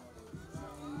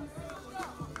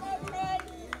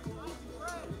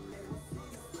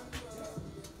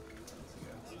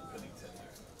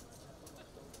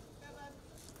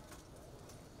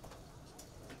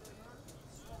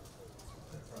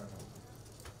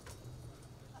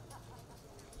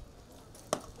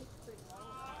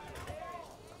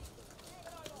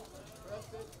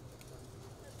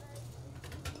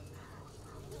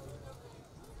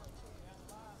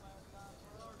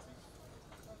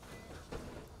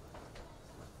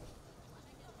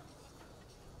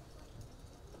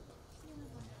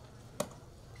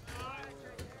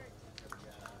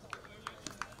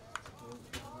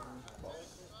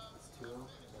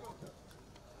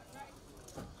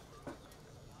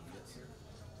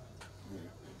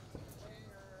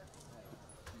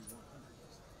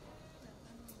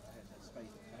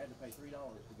 I had to pay $3 to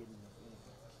get in this game.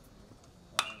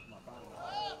 My final.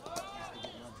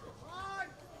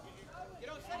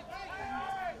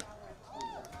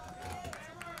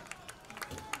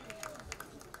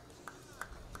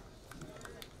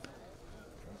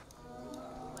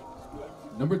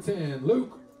 Number 10,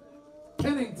 Luke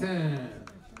Pennington.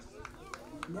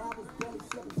 Now I was barely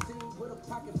 17 with a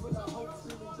pocket full of hope,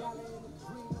 feeling dollar in a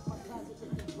dream of my closet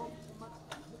looking broke.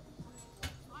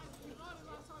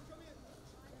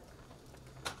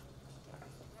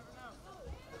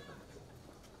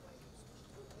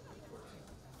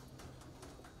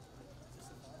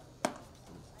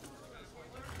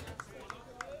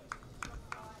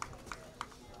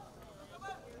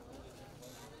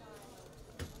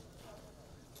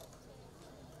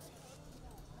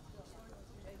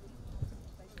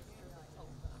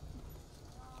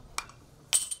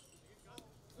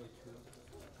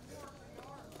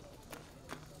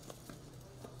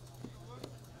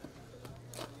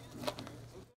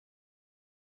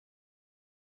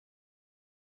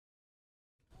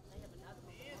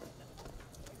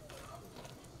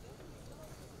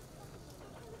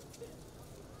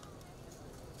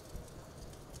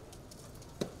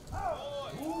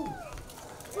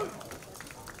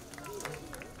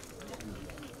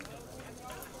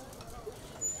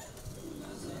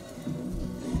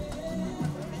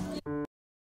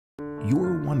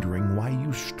 You're wondering why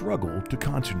you struggle to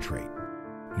concentrate.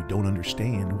 You don't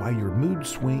understand why your mood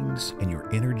swings and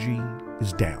your energy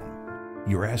is down.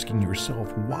 You're asking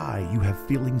yourself why you have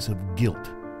feelings of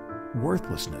guilt,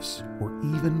 worthlessness, or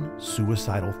even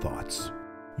suicidal thoughts.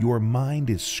 Your mind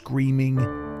is screaming,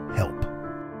 "Help."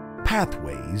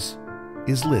 Pathways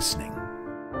is listening.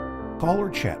 Call or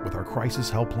chat with our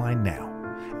crisis helpline now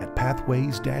at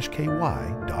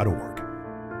pathways-ky.org.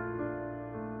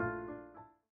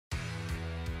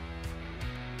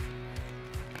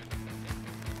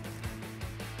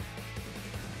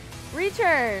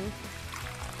 Return.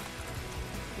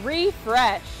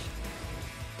 Refresh.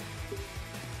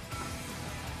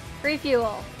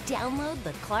 Refuel. Download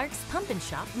the Clark's Pump and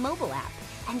Shop mobile app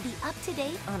and be up to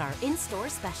date on our in-store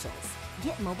specials.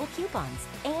 Get mobile coupons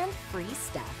and free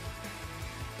stuff.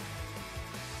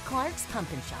 Clark's Pump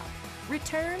and Shop.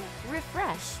 Return,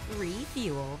 refresh,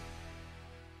 refuel.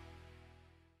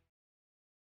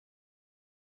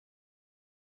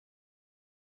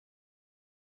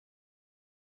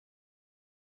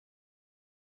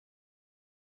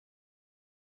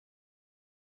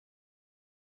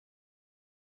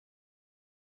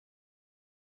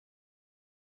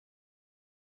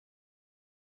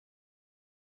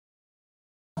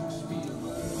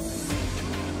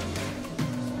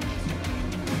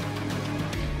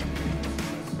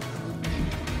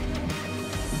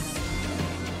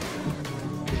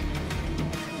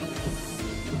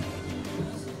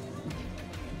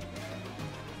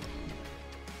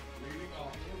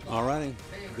 Alrighty,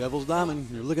 Devil's Diamond,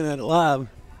 you're looking at it live.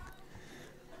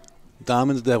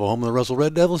 Diamond's Devil, home of the Russell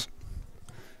Red Devils.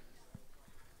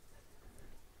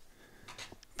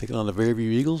 Taking on the Fairview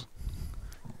Eagles.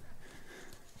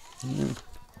 Yeah.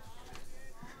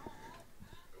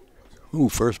 Ooh,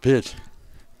 first pitch.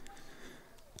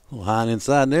 A little high and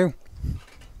inside there.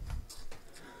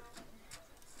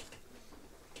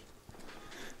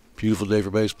 Beautiful day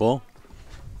for baseball.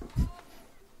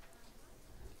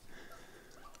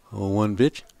 0-1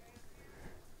 pitch.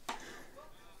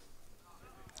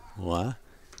 Why?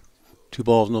 2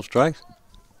 balls, no strikes.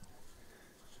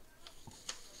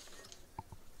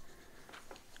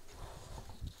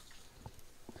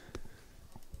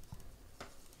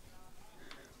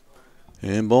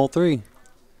 And ball 3.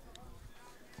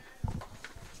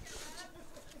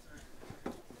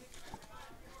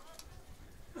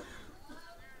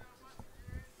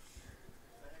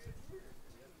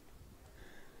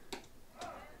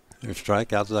 There's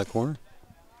strike out to that corner.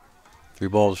 3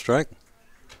 balls to strike.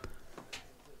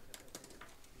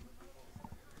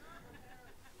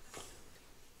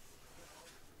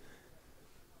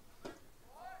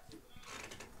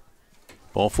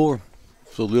 Ball 4.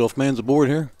 So leadoff man's aboard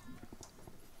here.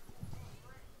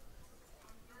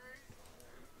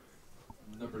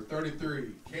 Number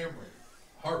 33, Cameron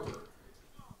Harper.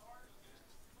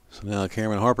 So now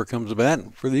Cameron Harper comes to bat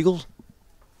for the Eagles.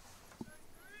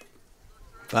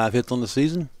 5 hits on the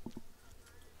season.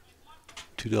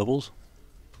 2 doubles.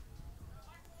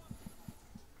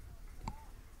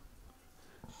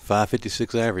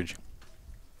 556 average.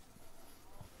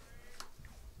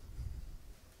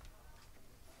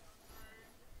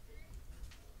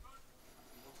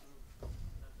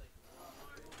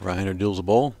 Right-hander deals the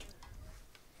ball.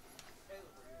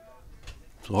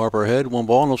 So Harper ahead, 1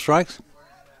 ball, no strikes.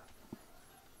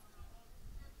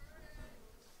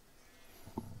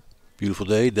 Beautiful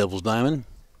day, Devil's Diamond.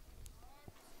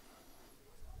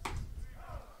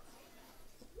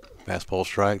 Fastball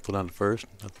strike, put on to first,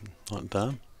 nothing on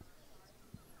time.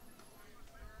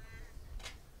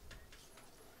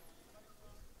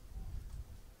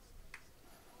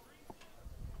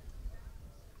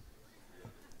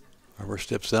 Harper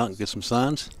steps out and gets some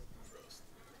signs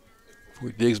before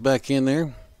he digs back in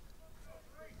there.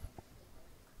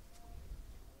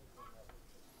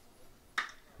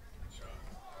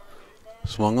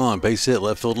 Swung on, base hit,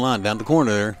 left field line, down the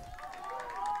corner there.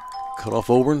 Cut off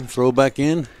Auburn, throw back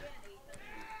in.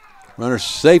 Runner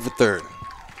safe at third.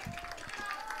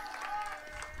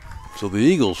 So the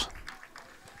Eagles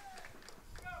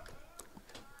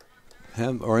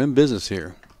are in business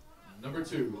here. Number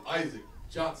 2, Isaac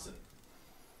Johnson.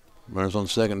 Runners on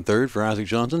second and third for Isaac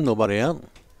Johnson, nobody out.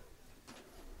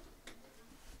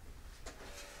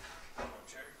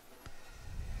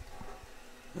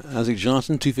 Isaac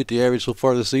Johnson, 250 average so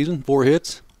far this season, 4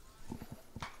 hits.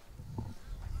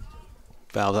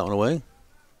 Fouls that one away.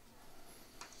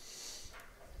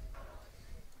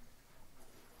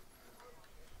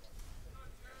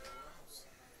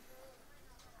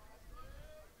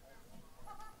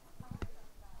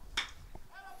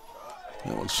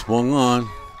 That one swung on.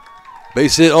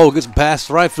 Base hit. Oh, gets past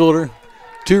the right fielder.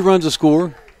 2 runs to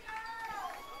score.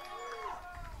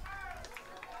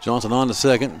 Johnson on to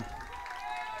second.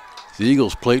 The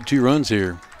Eagles played 2 runs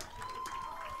here.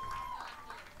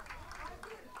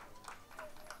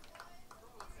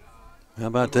 How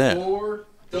about that? Number 4,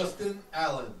 Dustin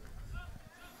Allen.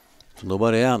 So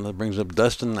nobody out, and that brings up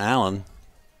Dustin Allen.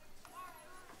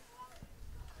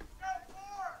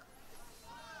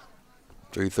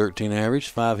 .313 average,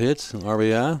 5 hits, and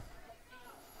RBI.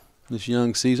 This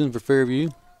young season for Fairview.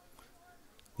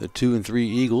 The 2 and 3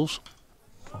 Eagles.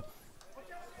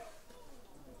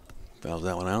 Fouls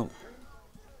that one out.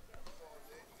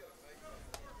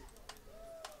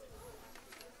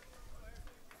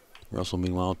 Russell,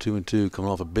 meanwhile, 2 and 2, coming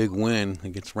off a big win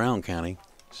against Round County,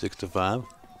 6-5.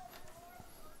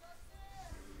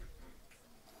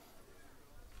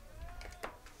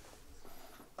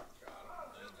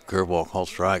 Curveball, called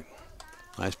strike.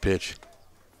 Nice pitch.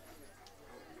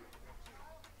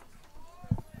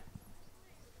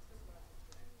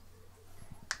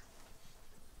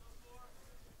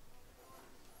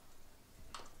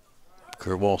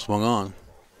 Curveball swung on.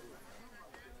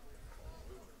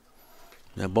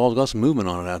 That ball's got some movement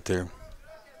on it out there.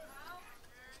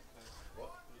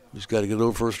 Just got to get it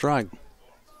over for a strike.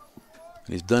 And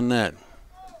he's done that.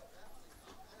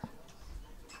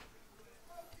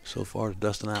 So far to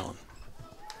Dustin Allen.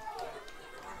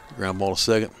 Ground ball to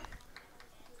second.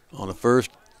 On the first.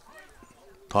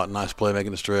 Caught a nice play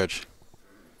making the stretch.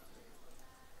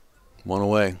 1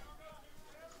 away.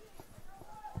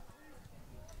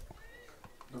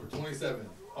 Number 27,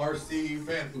 R.C.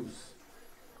 Van Hoos.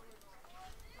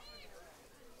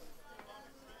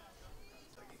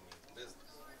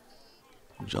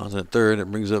 Johnson at third. It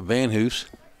brings up Van Hoos.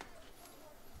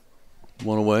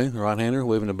 1 away. The right-hander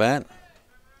waving the bat.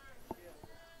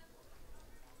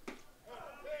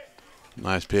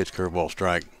 Nice pitch, curveball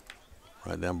strike.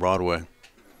 Right down Broadway.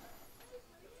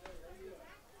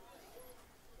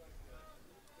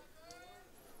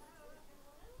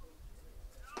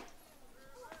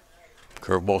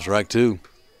 Curveball strike 2.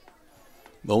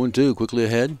 0-2, quickly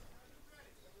ahead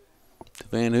to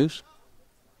Van Hoos.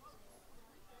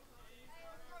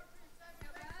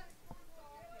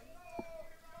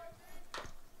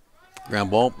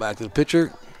 Ground ball back to the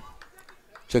pitcher.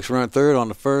 Checks around third on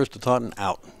the first to Totten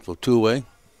out. So 2 away.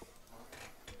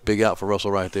 Big out for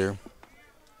Russell right there.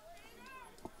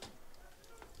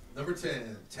 Number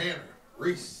 10, Tanner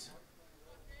Reese.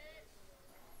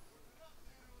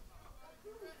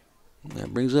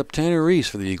 That brings up Tanner Reese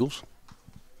for the Eagles.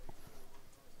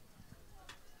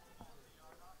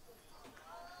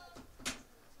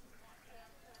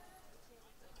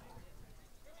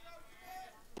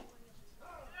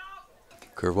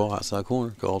 Curveball outside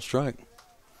corner, called strike.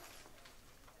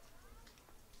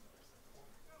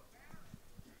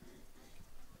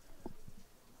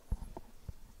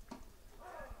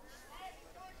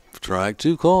 Strike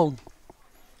two called.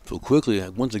 So quickly,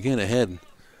 once again ahead.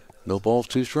 No balls,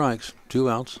 2 strikes, 2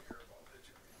 outs.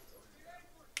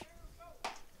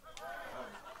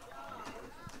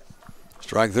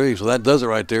 Strike 3, so that does it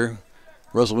right there.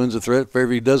 Russell wins the threat.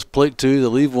 Fairview does plate 2, they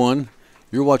leave 1.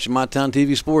 You're watching My Town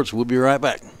TV Sports. We'll be right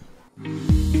back.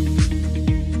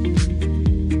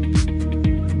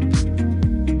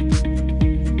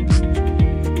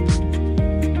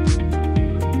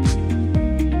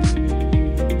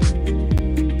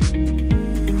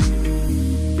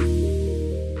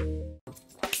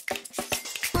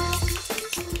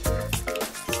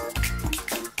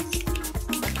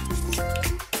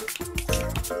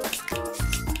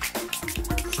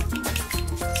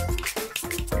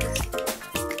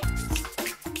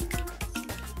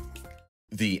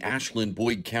 The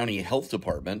Ashland-Boyd County Health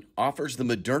Department offers the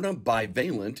Moderna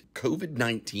bivalent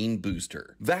COVID-19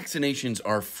 booster. Vaccinations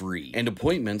are free, and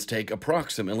appointments take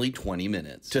approximately 20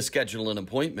 minutes. To schedule an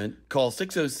appointment, call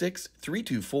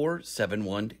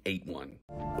 606-324-7181.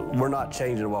 We're not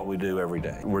changing what we do every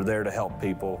day. We're there to help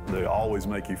people. They always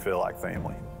make you feel like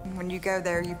family. When you go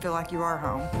there, you feel like you are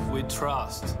home. We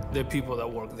trust the people that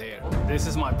work there. This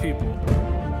is my people.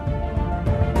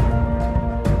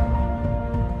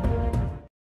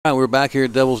 All right, we're back here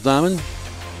at Devil's Diamond.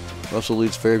 Russell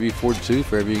leads Fairview 4-2.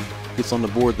 Fairview gets on the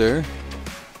board there.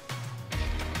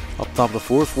 Up top of the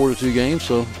fourth, 4-2 game.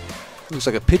 So looks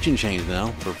like a pitching change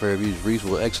now for Fairview. Reese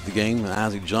will exit the game, and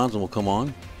Isaac Johnson will come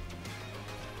on.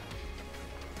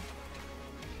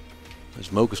 As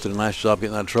Mokus did a nice job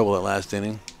getting out of trouble that last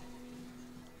inning.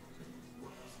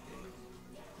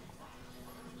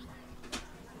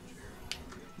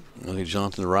 Isaac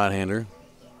Johnson, the right-hander.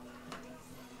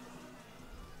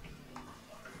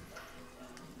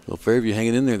 So Fairview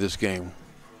hanging in there this game.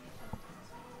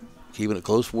 Keeping it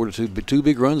close, 4-2. 2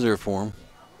 big runs there for him.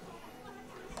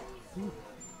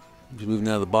 He's moving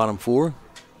out of the bottom 4.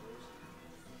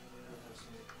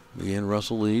 Again,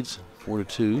 Russell leads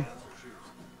 4-2.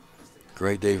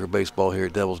 Great day for baseball here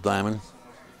at Devil's Diamond.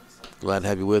 Glad to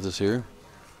have you with us here.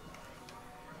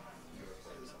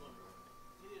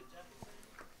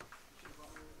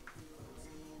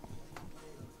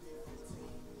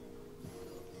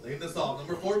 Leading this off,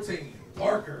 number 14,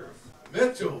 Parker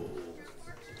Mitchell.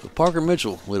 So Parker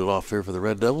Mitchell lead it off here for the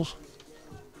Red Devils.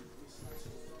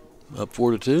 Up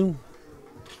 4-2.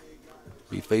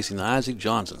 Be facing Isaac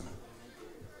Johnson.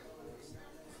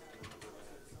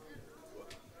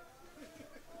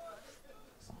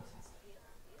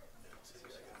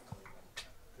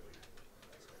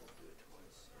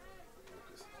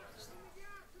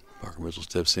 Parker Mitchell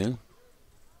steps in.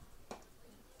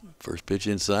 First pitch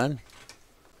inside.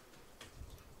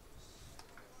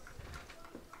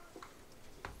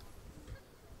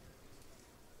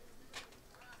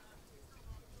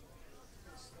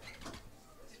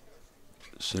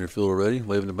 Center fielder ready,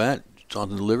 waving the bat.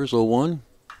 Johnson delivers, 0-1.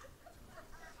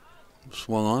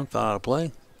 Swung on, foul out of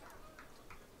play.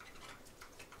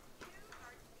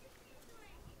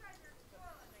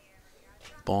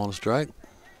 Ball on the strike.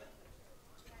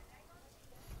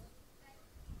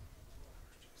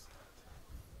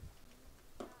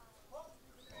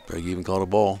 Greg even called a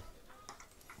ball.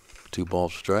 2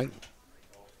 balls strike.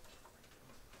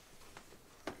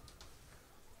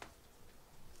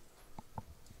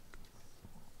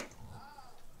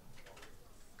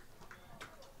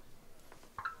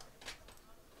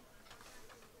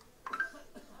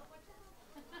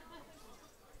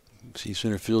 See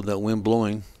center field, that wind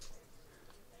blowing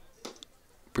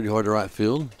pretty hard to right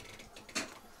field.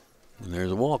 And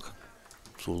there's a walk.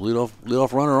 So lead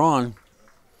off runner on.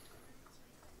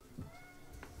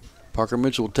 Parker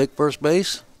Mitchell will take first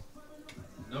base.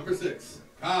 Number 6,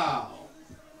 Kyle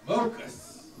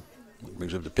Mokus.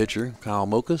 Brings up the pitcher, Kyle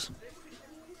Mokus.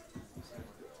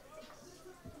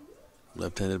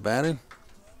 Left-handed batter.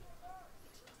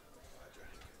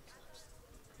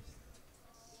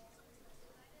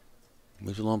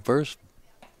 Mitchell on first.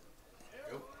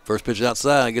 First pitch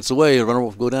outside, gets away. The runner will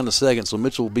go down to second, so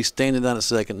Mitchell will be standing down at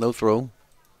second. No throw.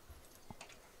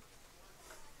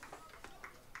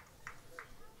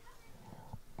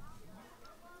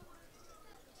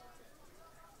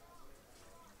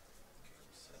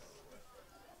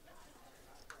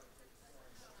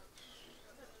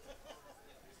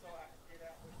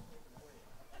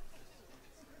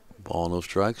 Ball, no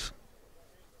strikes.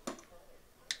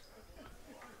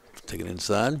 Take it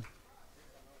inside.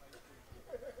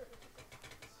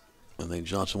 I think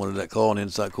Johnson wanted that call in the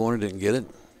inside corner, didn't get it.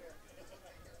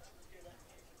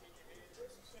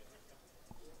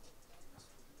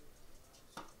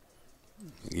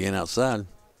 Again outside.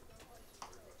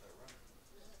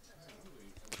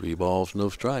 3 balls, no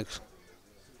strikes.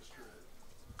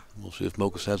 We'll see if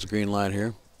Mocus has a green light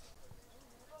here.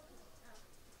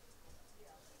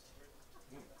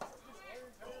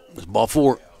 It's ball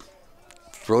 4.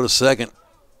 Throw to second.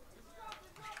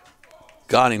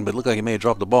 Got him, but it looked like he may have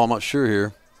dropped the ball. I'm not sure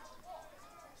here.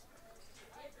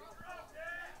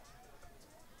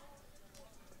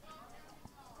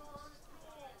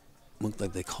 Looked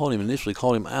like they called him, initially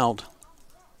called him out.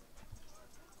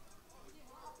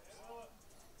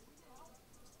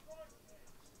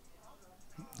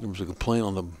 There was a complaint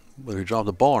on whether he dropped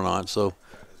the ball or not, so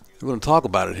we're going to talk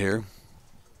about it here.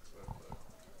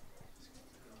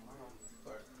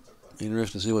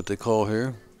 Interesting to see what they call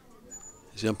here.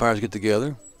 As the umpires get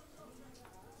together,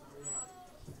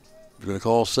 they're going to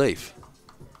call safe.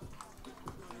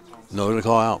 No, they're going to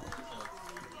call out.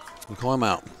 We'll call him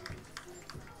out.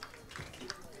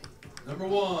 Number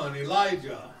 1,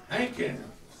 Elijah Hankins.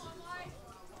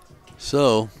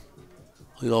 So,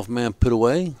 leadoff man put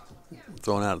away,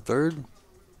 thrown out at third.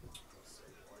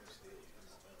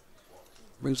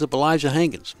 Brings up Elijah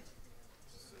Hankins.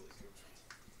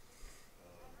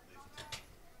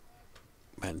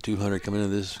 Batting 200 coming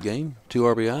into this game. 2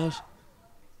 RBIs.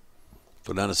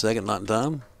 Throw down to second, not in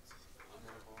time.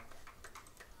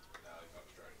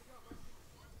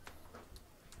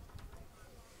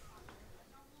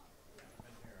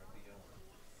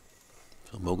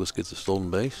 So Mogus gets a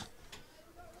stolen base.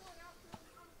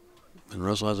 And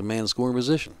Russell has a man in scoring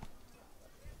position.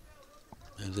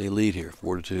 As they lead here,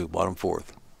 4-2, bottom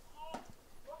 4th.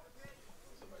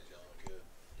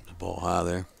 The ball high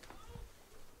there.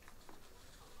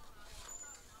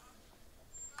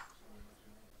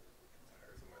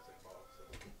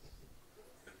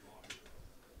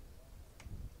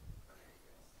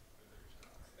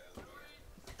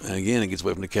 And again, it gets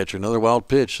away from the catcher. Another wild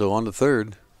pitch, so on to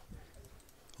third.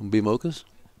 On B. Mokas.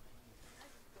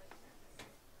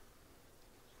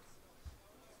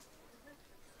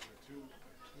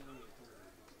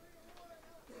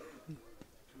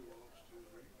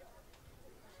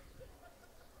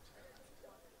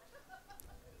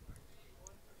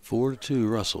 Four to 2,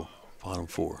 Russell. Bottom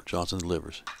 4. Johnson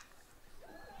delivers.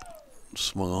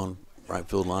 Swung on right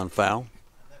field line, foul.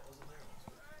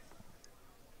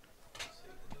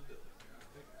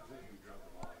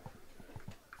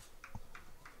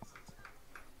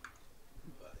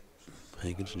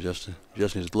 Hankins adjusting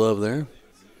his glove there.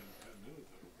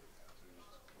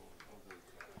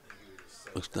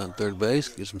 Looks down third base,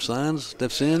 gets some signs,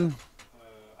 steps in.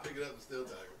 Pick it up and still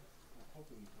tag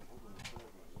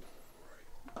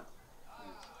him.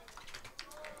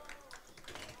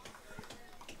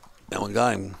 That one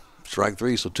got him. Strike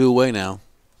 3, so 2 away now.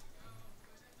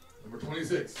 Number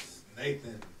 26,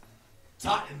 Nathan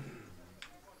Totten.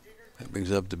 That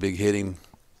brings up the big hitting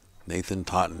Nathan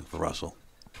Totten for Russell.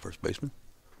 First baseman.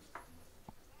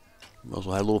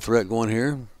 Russell had a little threat going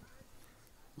here,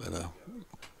 but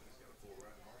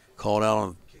called out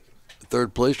on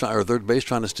third base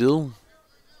trying to steal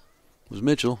was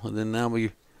Mitchell, and then now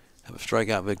we have a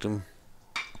strikeout victim.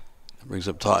 That brings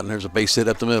up Totten. There's a base hit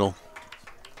up the middle,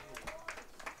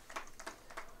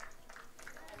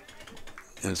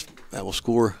 and that will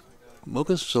score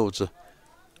Mokas. So it's a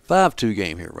 5-2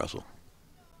 game here, Russell.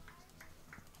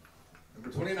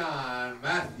 Number 29,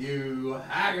 Matthew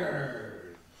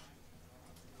Haggard.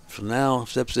 So now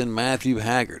steps in Matthew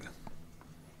Haggard.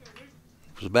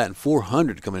 Was batting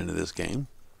 .400 coming into this game.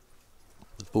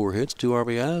 With 4 hits, 2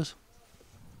 RBIs.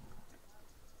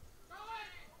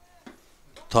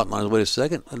 Totten on his way to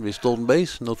second. That'd be stolen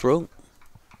base, no throw.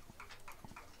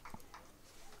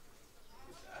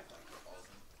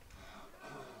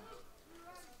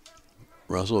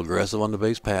 Russell aggressive on the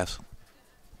base pass.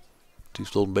 2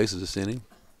 stolen bases this inning.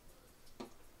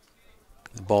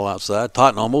 The ball outside.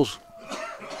 Totten almost.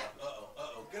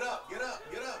 Get up.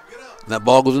 And that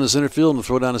ball goes into center field and the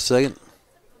throw down to second.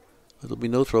 There'll be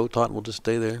no throw. Totten will just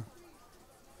stay there.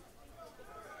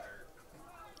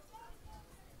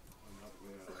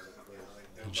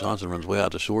 Johnson runs way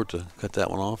out to short to cut that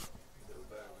one off.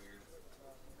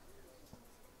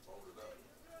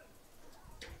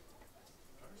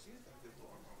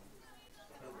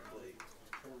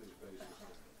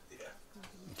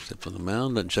 Steps on the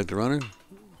mound, doesn't check the runner.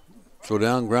 Throw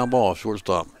down, ground ball,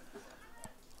 shortstop.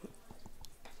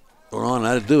 Throw on,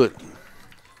 that'd do it.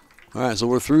 All right, so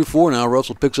we're through 4 now.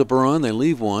 Russell picks up a run. They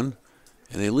leave one,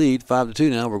 and they lead 5-2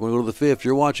 now. We're going to go to the 5th.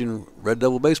 You're watching Red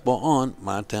Devil Baseball on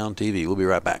My Town TV. We'll be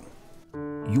right back.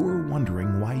 You're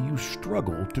wondering why you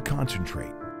struggle to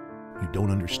concentrate. You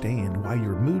don't understand why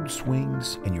your mood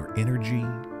swings and your energy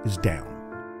is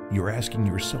down. You're asking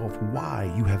yourself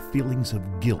why you have feelings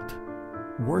of guilt,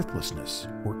 worthlessness,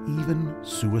 or even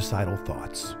suicidal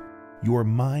thoughts. Your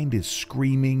mind is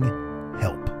screaming,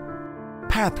 help.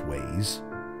 Pathways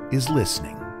is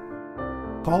listening.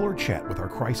 Call or chat with our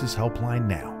crisis helpline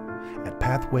now at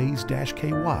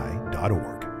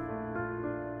pathways-ky.org.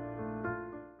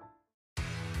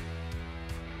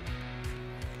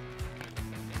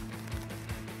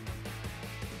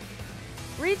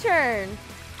 Return.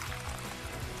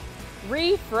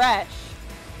 Refresh.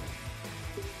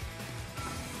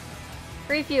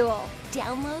 Refuel.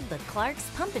 Download the Clark's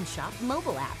Pump and Shop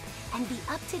mobile app and be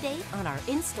up to date on our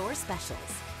in-store specials.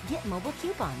 Get mobile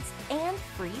coupons and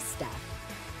free stuff.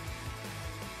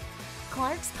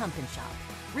 Clark's Pump and Shop.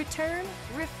 Return,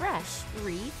 refresh,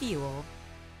 refuel.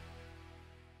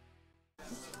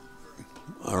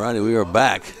 All righty, we are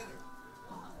back.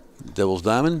 Devil's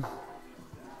Diamond.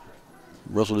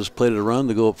 Russell just played a run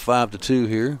to go up 5-2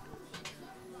 here.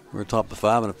 We're top of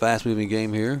 5 in a fast-moving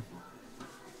game here.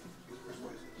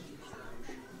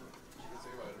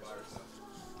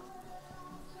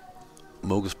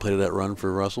 Mogus played that run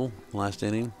for Russell last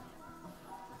inning.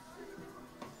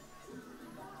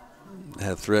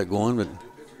 Had a threat going, but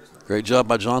great job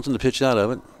by Johnson to pitch out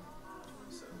of it.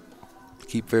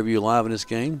 Keep Fairview alive in this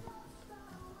game.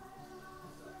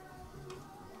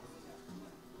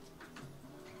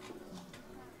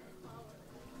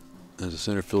 As the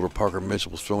center fielder Parker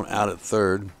Mitchell was thrown out at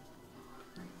third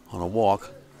on a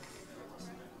walk.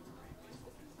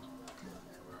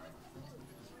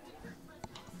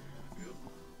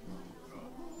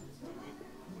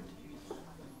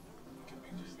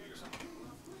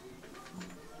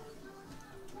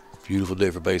 Beautiful day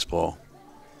for baseball.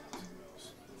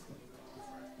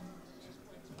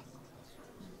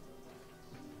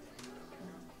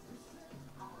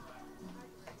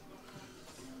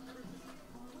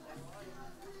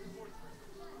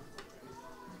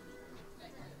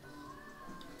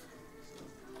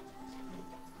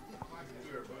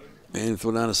 And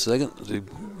throw down a second as he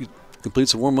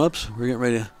completes the warm-ups. We're getting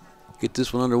ready to get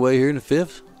this one underway here in the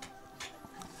 5th.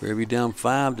 Fairview down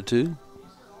 5-2.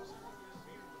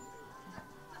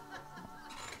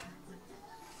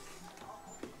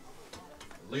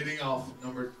 Leading off,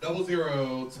 number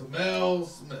 00, Tamel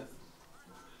Smith.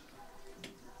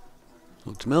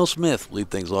 So Tamel Smith lead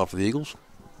things off for the Eagles.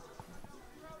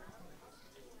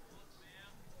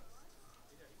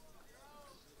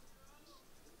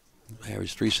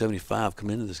 Average 375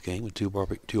 coming into this game with two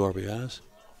RBIs.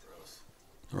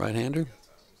 The right-hander.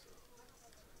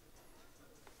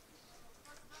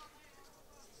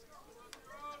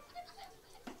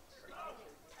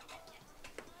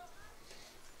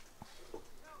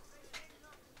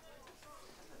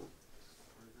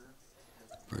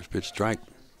 First pitch strike.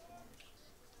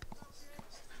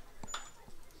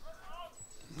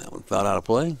 That one fouled out of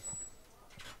play.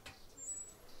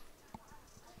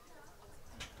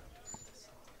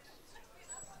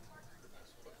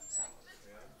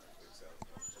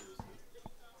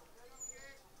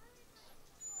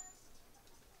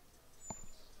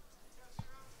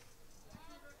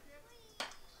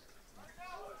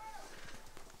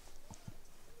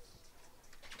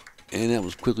 And that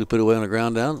was quickly put away on the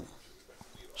ground out.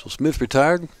 So Smith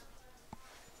retired.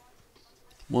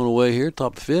 One away here,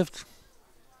 top of the 5th.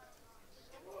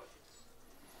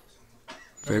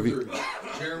 Fairview.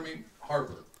 Jeremy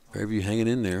Harper. Fairview hanging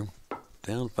in there,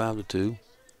 down 5-2.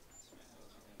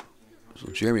 So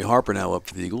Jeremy Harper now up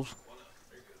for the Eagles.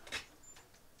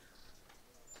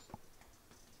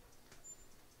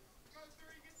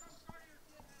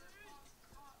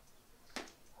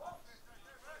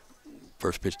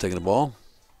 First pitch taking the ball.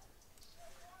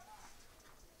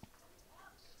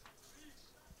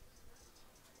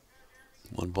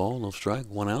 One ball, no strike,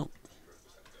 one out.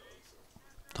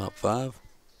 Top 5.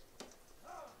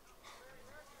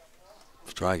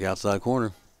 Strike outside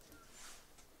corner.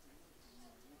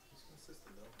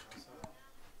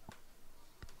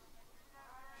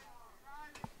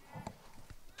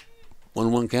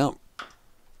 One count.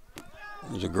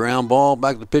 There's a ground ball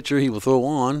back to the pitcher. He will throw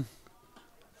on.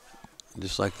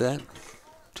 Just like that.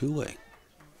 2-way.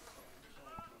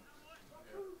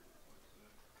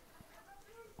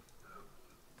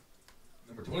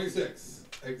 Number 26,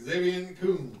 Xavier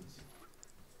Coons.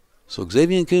 So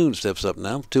Xavier Coons steps up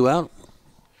now. 2 out.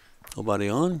 Nobody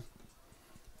on.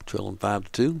 Trailing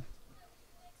 5-2.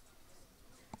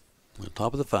 On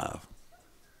top of the 5.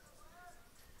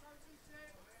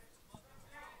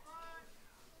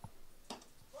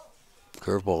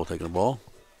 Curveball taking the ball.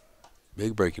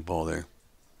 Big breaking ball there.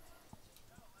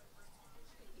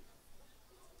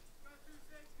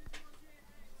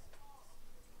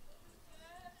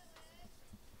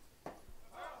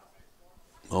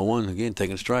 Oh, 1 again,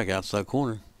 taking a strike outside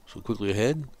corner. So quickly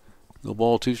ahead. No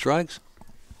ball, 2 strikes.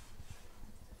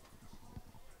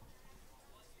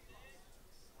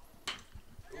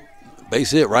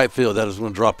 Base hit, right field. That is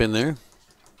going to drop in there.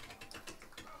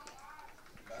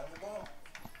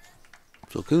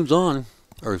 So Coon's on.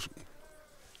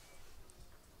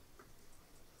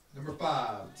 Number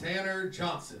 5, Tanner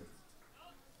Johnson.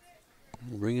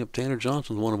 Bring up Tanner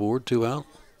Johnson, 1 aboard, 2 out.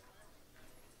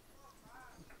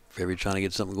 Fairview trying to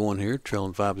get something going here,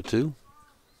 trailing 5-2.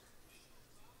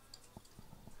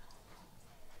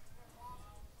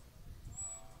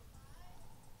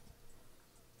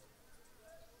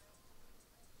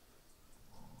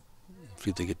 See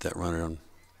if they get that runner on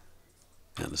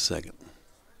in a second.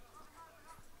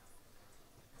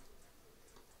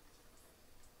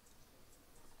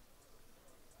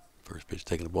 First pitch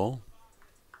taking the ball.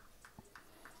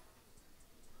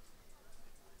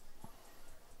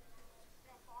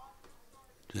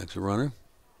 Jack's a runner.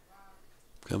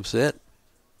 Come set.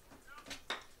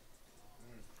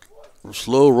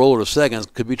 Slow roller to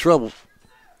second. Could be trouble.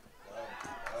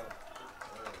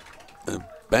 And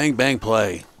bang, bang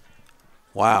play.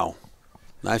 Wow.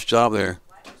 Nice job there.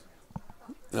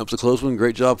 That was a close one.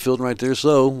 Great job fielding right there.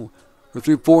 So we're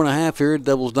through 4.5 here at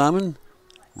Devil's Diamond.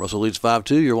 Russell leads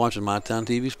 5-2. You're watching MyTown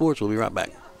TV Sports. We'll be right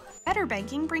back. Better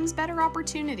banking brings better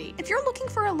opportunity. If you're looking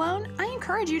for a loan, I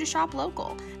encourage you to shop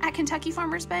local. At Kentucky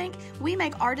Farmers Bank, we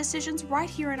make our decisions right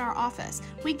here in our office.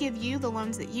 We give you the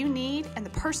loans that you need and the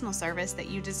personal service that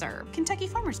you deserve. Kentucky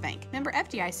Farmers Bank, member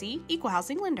FDIC, equal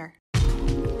housing lender.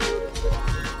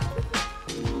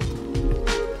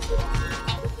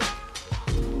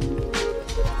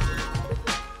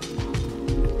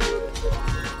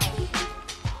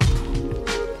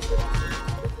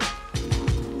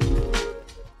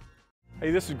 Hey,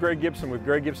 this is Greg Gibson with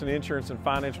Greg Gibson Insurance and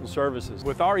Financial Services.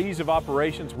 With our ease of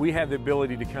operations, we have the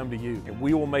ability to come to you, and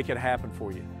we will make it happen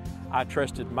for you. I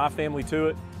trusted my family to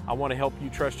it. I want to help you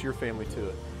trust your family to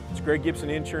it. It's Greg Gibson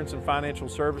Insurance and Financial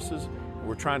Services.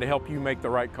 We're trying to help you make the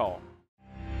right call.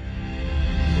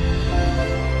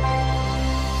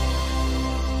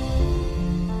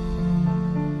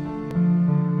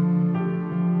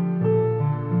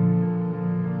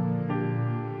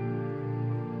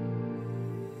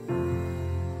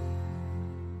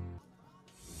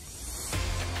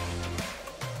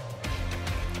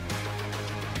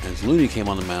 Looney came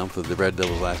on the mound for the Red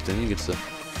Devils last inning. Gets the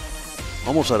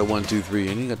almost out of 1-2-3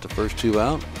 inning. Got the first 2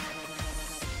 out.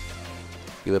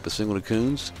 Give up a single to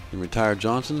Coons and retire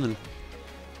Johnson, and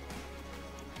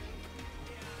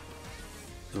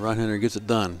the right-hander gets it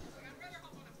done.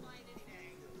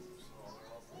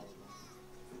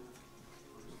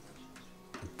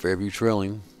 Fairview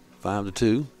trailing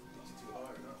 5-2.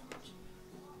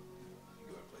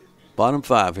 Bottom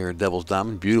 5 here at Devil's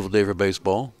Diamond. Beautiful day for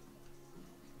baseball.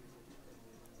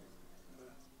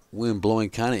 Wind blowing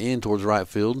kind of in towards right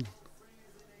field.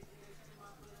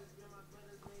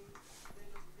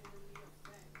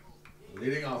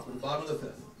 Leading off from the bottom of the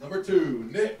 5th, number 2,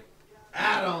 Nick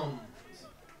Adams.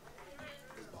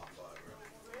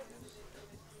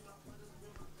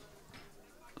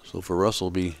 So for Russell,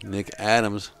 it'll be Nick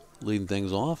Adams leading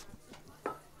things off.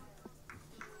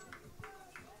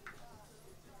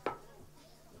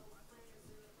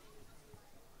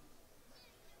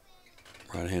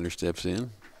 Right-hander steps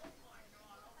in.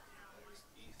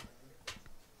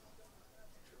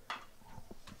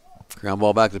 Ground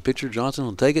ball back to the pitcher. Johnson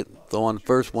will take it. Throw on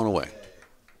first, 1 away.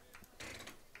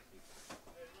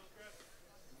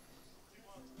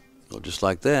 So just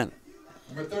like that.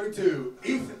 Number 32,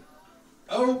 Ethan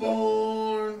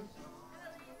Oborn.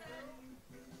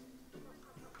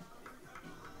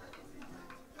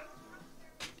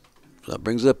 So that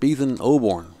brings up Ethan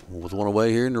Oborn with 1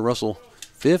 away here into Russell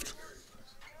 5th.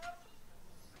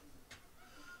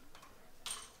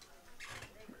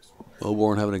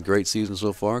 Oborn having a great season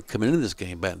so far. Coming into this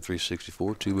game, batting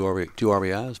 .364, 2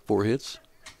 RBIs, 4 hits.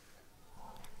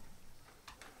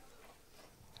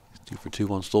 2 for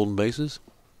 2 on stolen bases.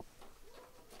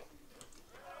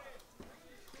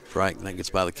 Strike, and that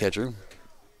gets by the catcher.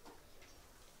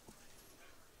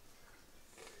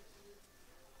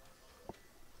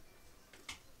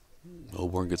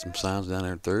 Oborn gets some signs down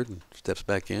there at third and steps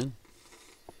back in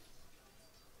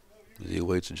as he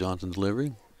awaits a Johnson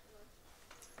delivery.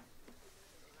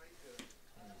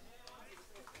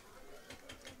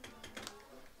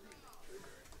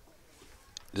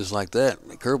 just like that.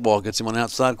 The curveball gets him on the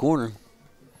outside corner.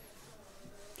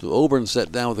 So Oberon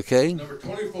set down with a K. Number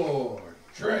 24,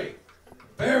 Trey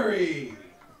Berry.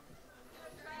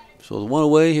 So the one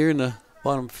away here in the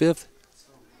bottom fifth.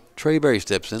 Trey Berry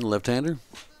steps in, left-hander.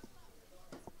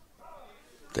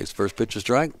 Takes the first pitch, a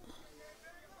strike.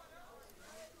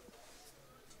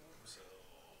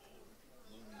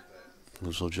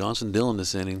 So Johnson Dillon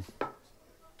this inning.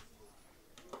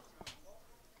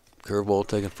 Curveball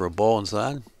taken for a ball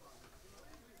inside.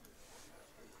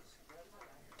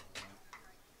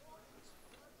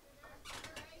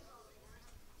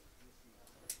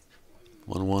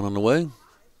 One on the way.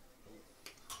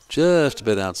 Just a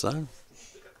bit outside.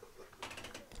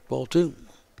 Ball two.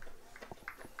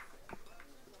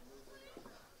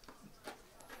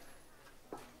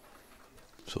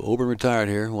 So Oberon retired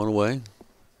here, one away.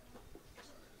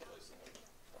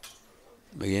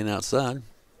 Again outside.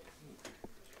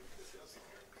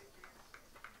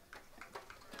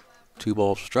 2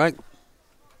 balls for strike.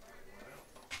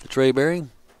 To Trey Berry.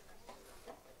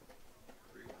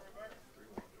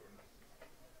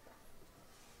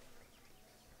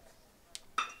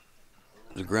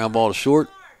 The ground ball to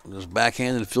short. Just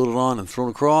backhanded and fielded on and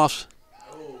thrown across.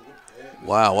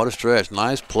 Wow, what a stretch.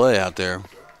 Nice play out there.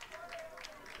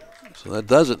 So that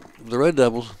does it for the Red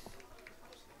Devils.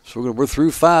 So we're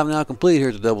through 5 now complete here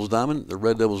at the Devils Diamond. The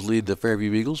Red Devils lead the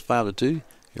Fairview Eagles 5-2.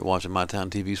 You're watching My Town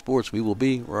TV Sports. We will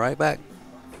be right back.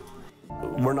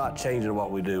 We're not changing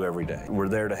what we do every day. We're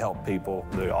there to help people.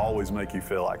 They always make you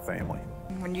feel like family.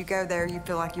 When you go there, you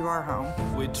feel like you are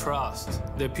home. We trust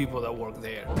the people that work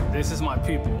there. This is my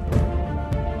people.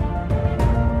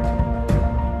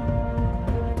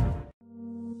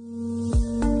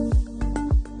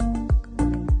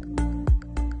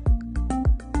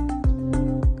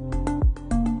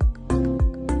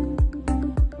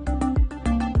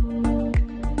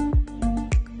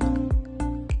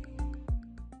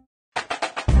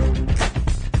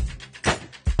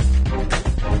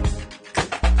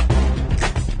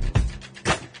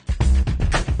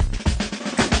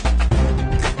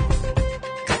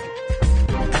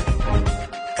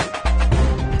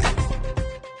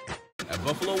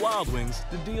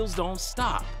 The deals don't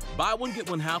stop. Buy one, get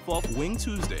one half off Wing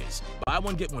Tuesdays. Buy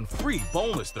one, get one free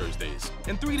boneless Thursdays.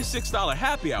 And $3 to $6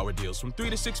 happy hour deals from 3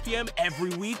 to 6 p.m.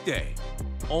 every weekday.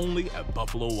 Only at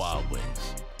Buffalo Wild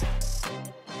Wings.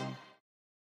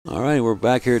 All right, we're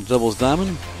back here at Devils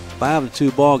Diamond.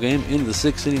 5-2 ball game into the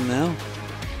 6th inning now.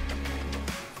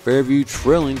 Fairview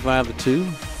trailing 5-2.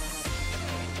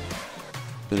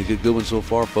 Been a good one so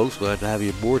far, folks. Glad to have you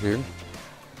aboard here.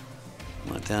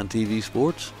 My Town TV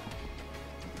Sports.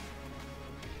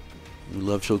 We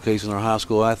love showcasing our high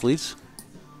school athletes.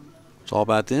 It's all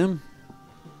about them.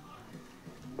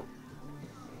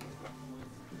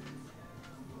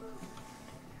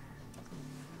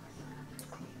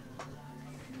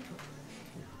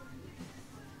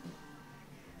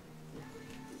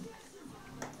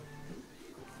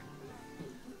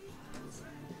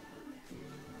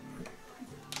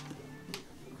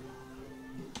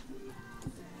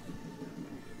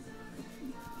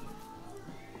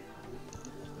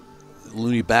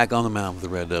 Looney back on the mound for the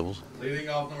Red Devils. Leading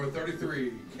off number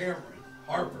 33, Cameron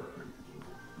Harper.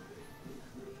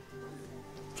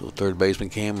 So third baseman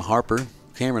Cameron Harper,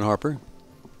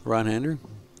 right-hander,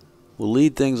 will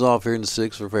lead things off here in the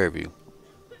 6th for Fairview.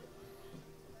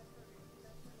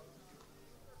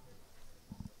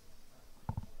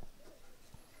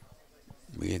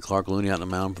 Again, Clark Looney out on the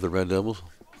mound for the Red Devils.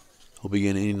 He'll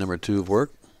begin inning number 2 of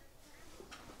work.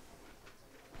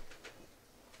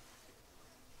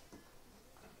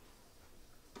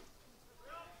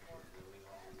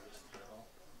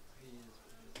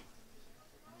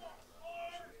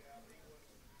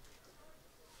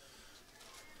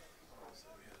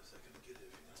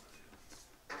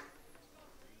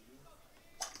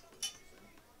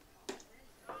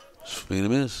 Swing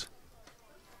and a miss.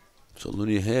 So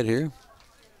Looney ahead here.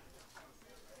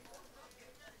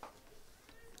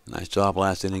 Nice job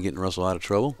last inning getting Russell out of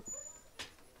trouble.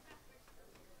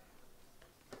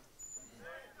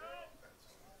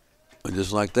 And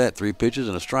just like that, 3 pitches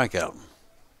and a strikeout.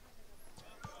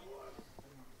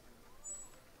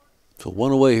 So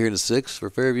one away here in the 6th for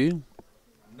Fairview.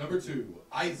 Number 2,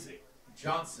 Isaac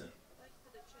Johnson.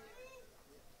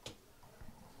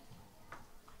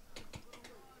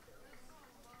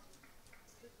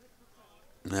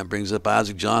 And that brings up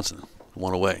Isaac Johnson,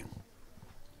 one away.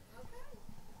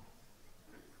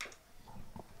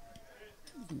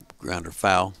 Grounder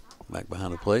foul, back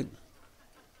behind the plate.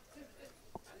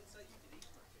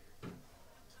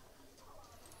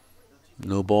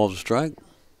 No balls to strike.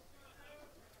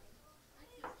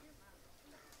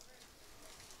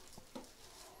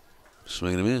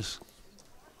 Swing and a miss.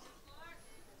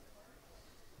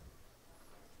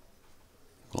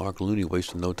 Clark Looney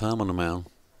wasting no time on the mound.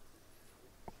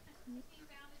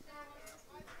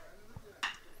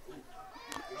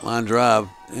 Line drive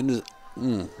in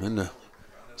the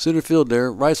center field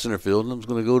there, right center field. And I'm just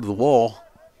going to go to the wall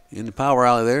in the power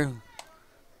alley there.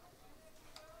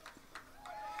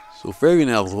 So Fairview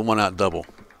now with a 1-out double.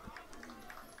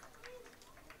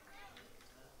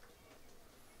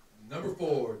 Number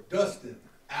 4, Dustin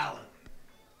Allen.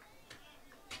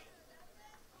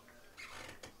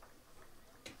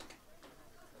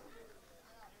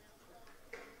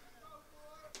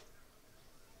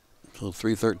 So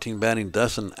 313 batting,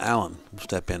 Dustin Allen will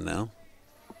step in now.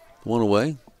 1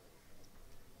 away.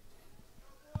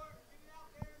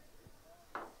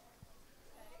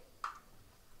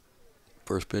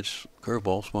 First pitch,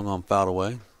 curveball, swung on, fouled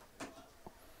away.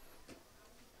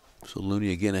 So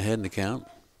Looney again ahead in the count.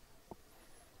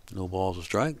 No balls, a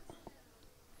strike.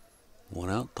 1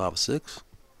 out, top of 6.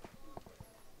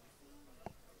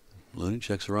 Looney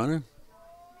checks the runner.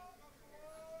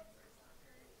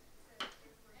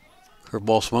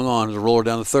 Curveball swung on, there's a roller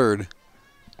down the third.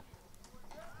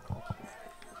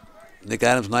 Nick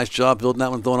Adams, nice job building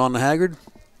that one, throwing on to Haggard.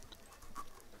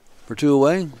 For 2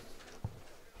 away.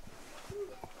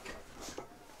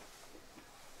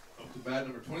 Up to bat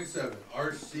number 27,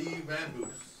 R.C. Van Hoos.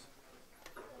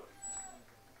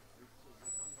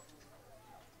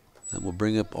 That will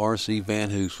bring up R.C. Van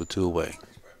Hoos with 2 away.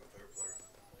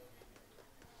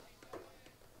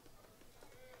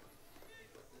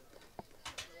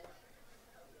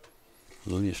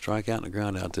 Looney a strikeout and a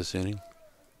ground out this inning.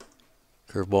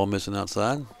 Curveball missing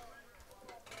outside.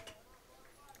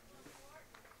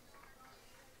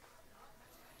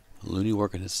 Looney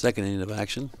working his second inning of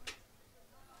action.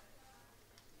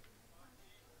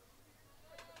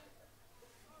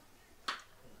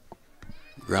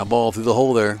 Ground ball through the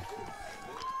hole there.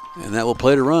 And that will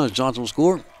play to runs. Johnson will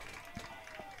score.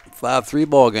 5-3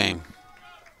 ball game.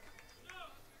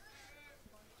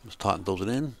 As Totten throws it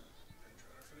in.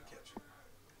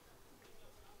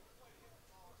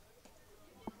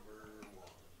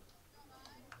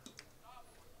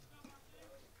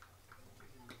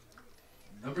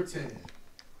 Number 10,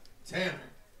 Tanner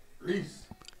Reese.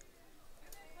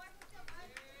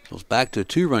 So it's back to a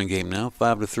 2-run game now,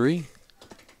 5-3.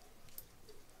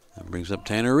 That brings up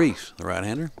Tanner Reese, the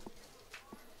right-hander.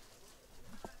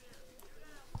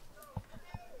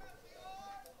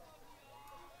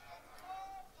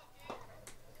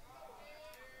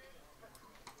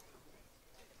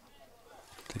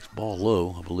 Takes the ball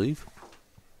low, I believe.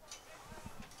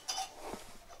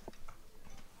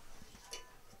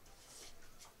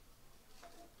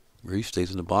 Reese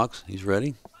stays in the box. He's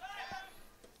ready.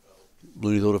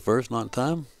 Looney throw to first, not in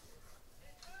time.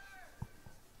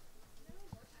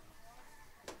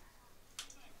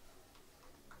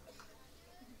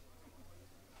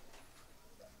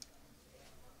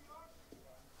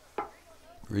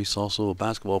 Reese also a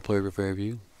basketball player for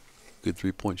Fairview. Good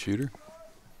 3-point shooter.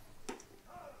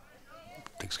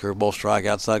 Takes curveball strike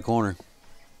outside corner.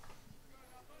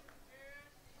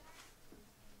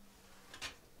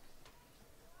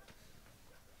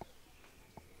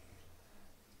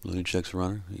 Looney checks the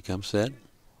runner. He comes set.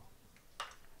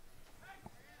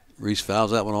 Reese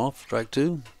fouls that one off. Strike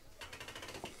 2.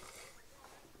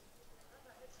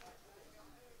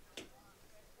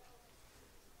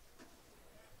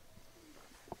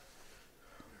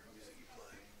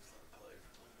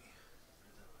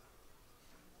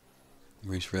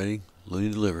 Reese ready.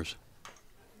 Looney delivers.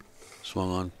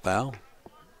 Swung on, foul.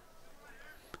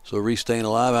 So Reese staying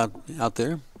alive out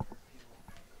there.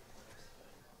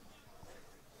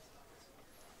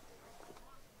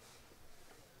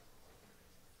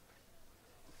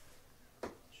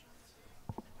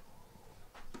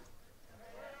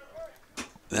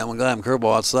 That one got him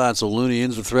curveball outside, so Looney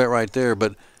ends the threat right there.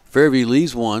 But Fairview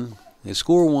leads 1. They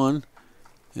score 1,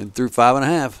 and through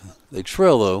 5.5, they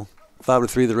trail though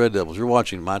 5-3 the Red Devils. You're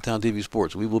watching MyTown TV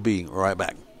Sports. We will be right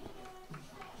back.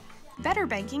 Better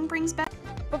banking brings better.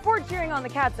 Before cheering on the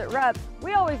Cats at Rep,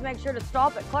 we always make sure to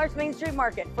stop at Clark's Main Street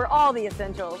Market for all the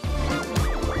essentials.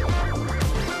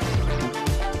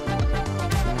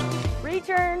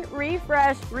 Return,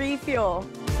 refresh, refuel.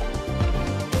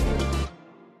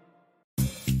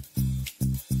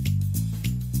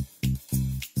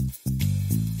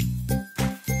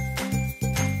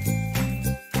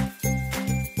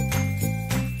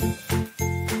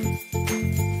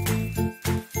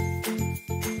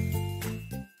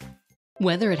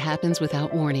 Whether it happens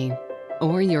without warning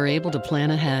or you're able to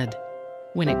plan ahead,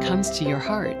 when it comes to your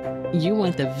heart, you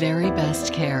want the very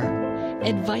best care,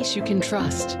 advice you can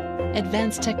trust,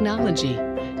 advanced technology,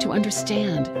 to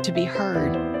understand, to be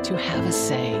heard, to have a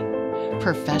say.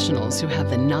 Professionals who have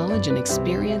the knowledge and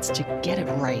experience to get it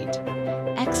right.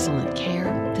 Excellent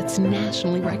care that's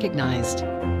nationally recognized.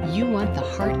 You want the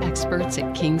heart experts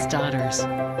at King's Daughters,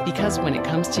 because when it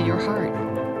comes to your heart,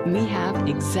 we have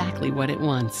exactly what it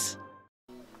wants.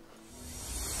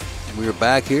 We are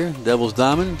back here, Devils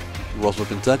Diamond, Russell,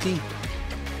 Kentucky,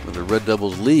 where the Red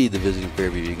Devils lead the visiting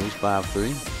Fairview Eagles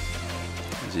 5-3.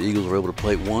 As the Eagles were able to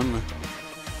plate one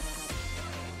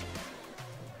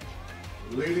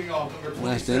Leading off number 27,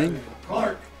 last inning.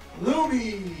 Clark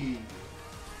Looney.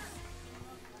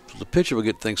 So the pitcher will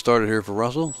get things started here for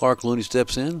Russell. Clark Looney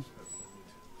steps in.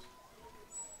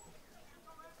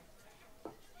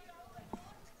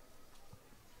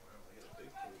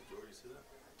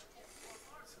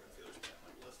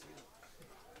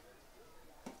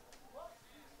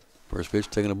 First pitch,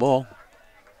 taking the ball.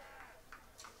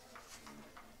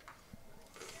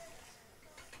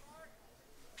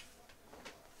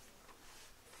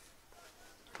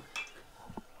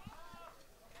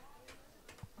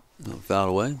 Fouled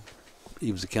away.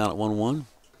 Evens the count at 1-1.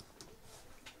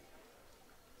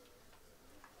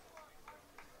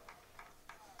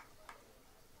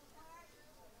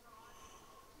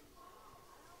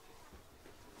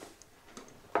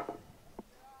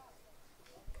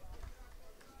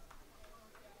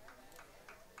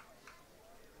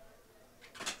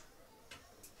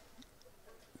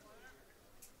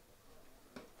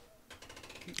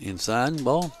 Inside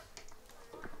ball.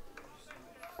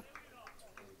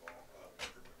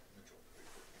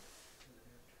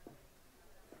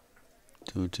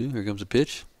 2-2. Here comes the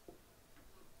pitch.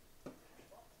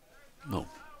 No.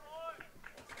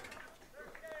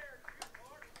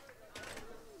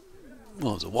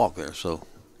 Well, it's a walk there, so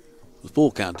the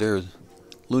full count there.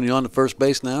 Looney on to first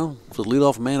base now. So the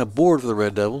leadoff man aboard for the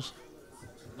Red Devils.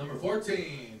 Number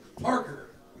 14, Parker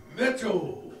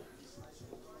Mitchell.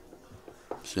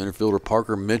 Center fielder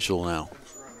Parker Mitchell now.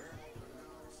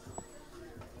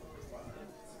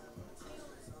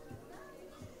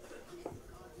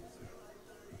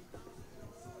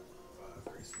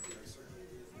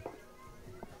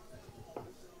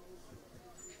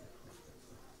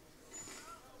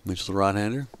 Mitchell, the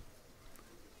right-hander.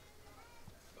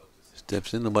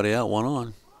 Steps in, nobody out, one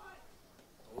on.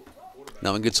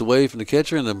 Now one gets away from the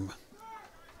catcher and the.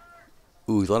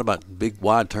 Ooh, he thought about big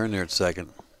wide turn there at second.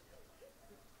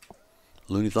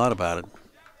 Looney thought about it.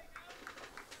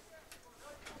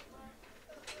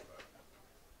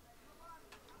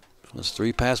 That's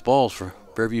 3 pass balls for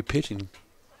Fairview pitching.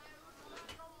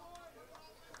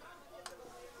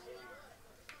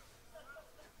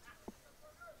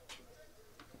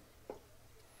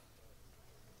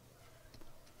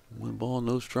 One ball,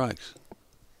 no strikes.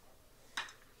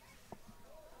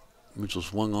 Mitchell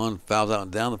swung on, fouls out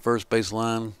and down the first base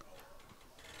line.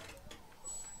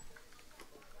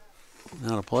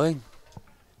 Now to play.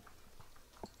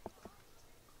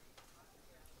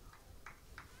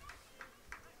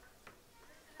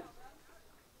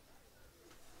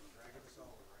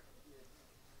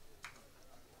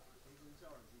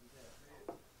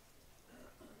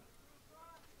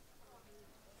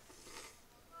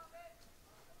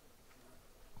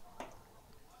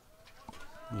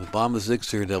 The bottom of the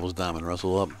 6th here, Devils Diamond.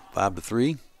 Russell up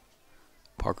 5-3.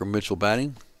 Parker Mitchell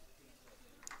batting.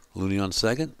 Looney on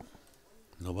second.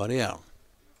 Nobody out.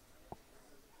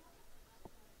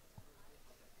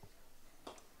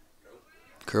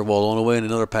 Curveball on the way and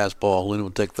another pass ball. Looney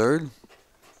will take third.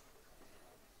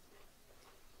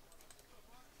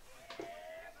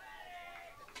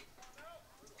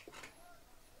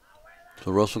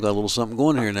 So Russell got a little something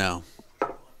going here now.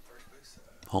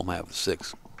 Home half of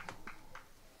 6.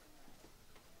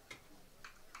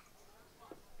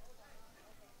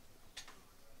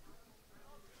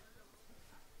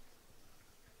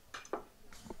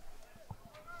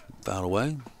 Foul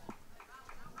away.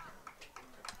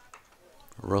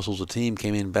 Russell's a team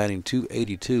came in batting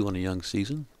 .282 on a young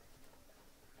season.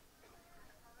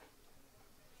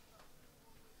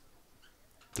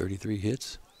 .33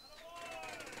 hits.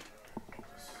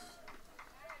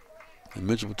 And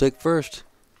Mitchell will take first.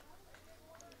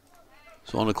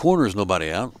 So on the corners, nobody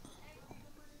out.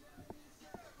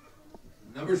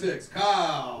 Number 6,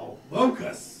 Kyle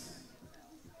Lucas.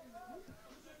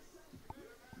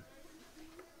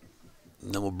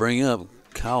 And then we'll bring up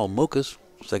Kyle Mokas,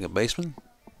 second baseman,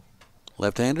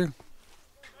 left-hander.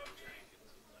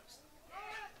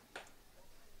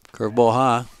 Curveball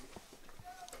high.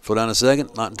 Throw down to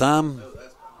second, not in time.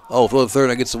 Oh, throw to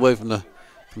third. That gets away from the.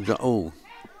 Oh,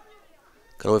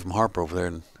 got away from Harper over there.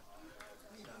 And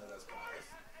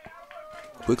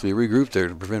quickly regrouped there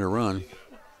to prevent a run.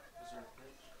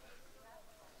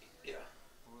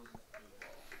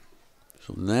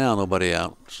 So now nobody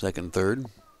out, second and third.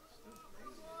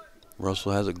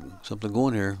 Russell has something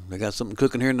going here. They got something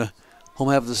cooking here in the home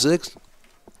half of the sixth.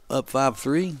 Up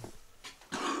 5-3.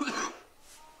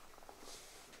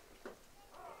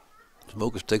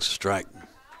 Smokus takes a strike.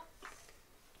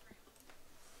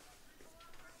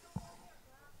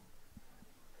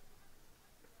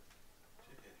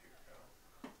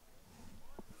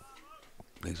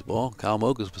 Takes the ball. Kyle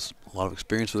Mokus with a lot of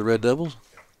experience for the Red Devils.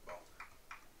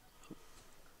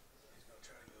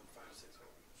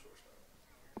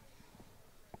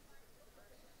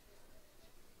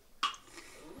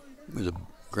 There's a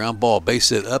ground ball, base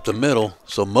hit up the middle.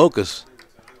 So Mokus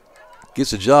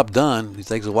gets the job done. He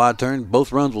takes a wide turn.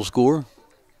 Both runs will score.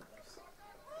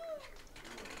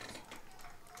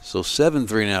 So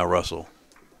 7-3 now, Russell.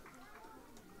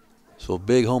 So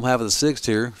big home half of the sixth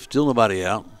here. Still nobody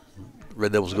out.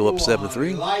 Red Devils go up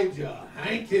 7-3. Elijah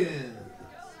Hankins.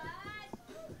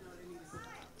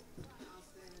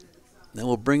 Then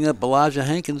we'll bring up Elijah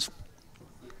Hankins.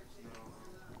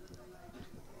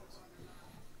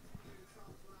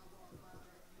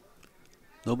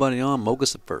 Nobody on.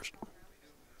 Mokus at first.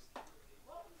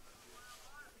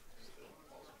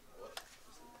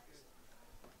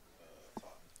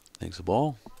 Takes the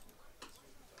ball.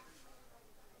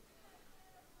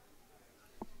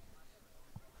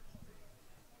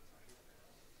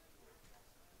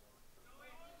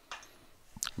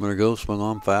 Runner goes, swung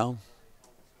on, foul.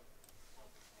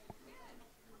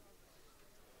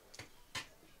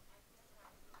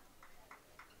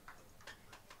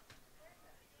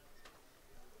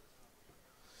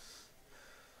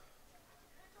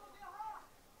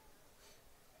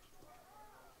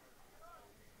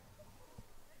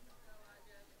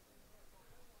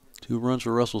 Two runs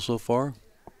for Russell so far.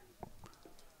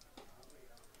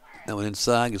 That one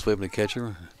inside, gets away from the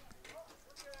catcher.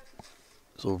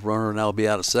 So runner now will be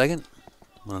out at second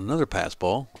on another pass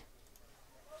ball.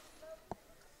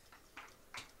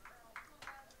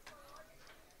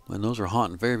 And those are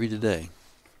haunting Fairview today.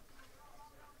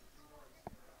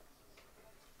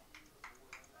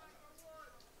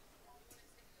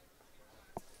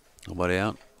 Nobody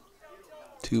out.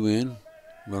 Two in.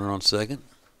 Runner on second.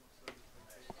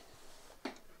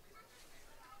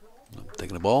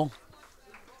 Taking the ball.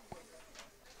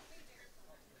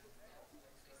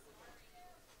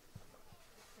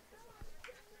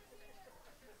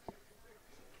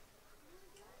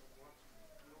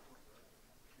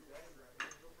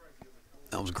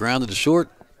 That was grounded to short.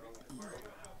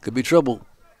 Could be trouble.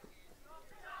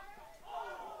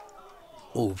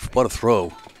 Oh, what a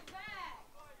throw.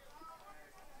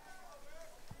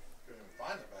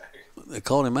 They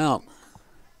called him out.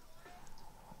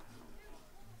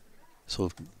 So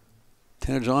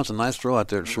Tanner Johnson, nice throw out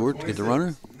there at short to get the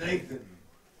runner. Nathan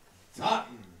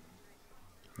Totten.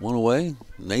 One away.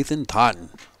 Nathan Totten,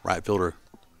 right fielder,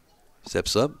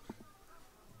 steps up.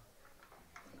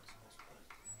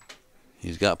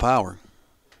 He's got power.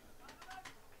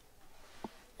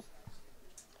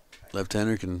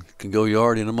 Left-hander can go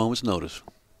yard in a moment's notice.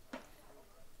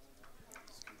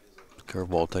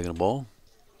 Curveball taking the ball.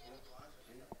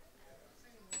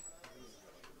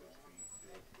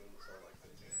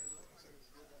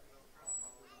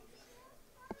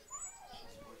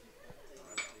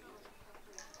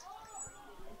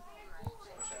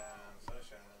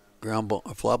 Ground ball,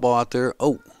 a fly ball out there.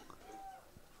 Oh.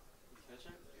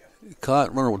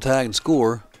 Caught, runner will tag and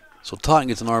score. So Totten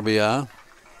gets an RBI.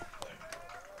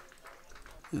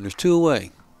 And there's two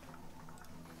away.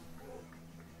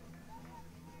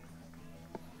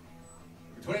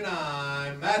 Number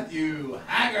 29, Matthew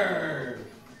Haggard.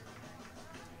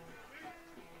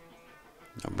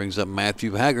 That brings up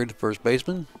Matthew Haggard, the first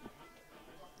baseman.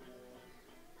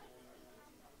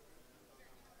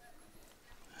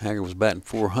 Haggard was batting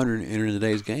 .400 entering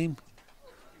today's game.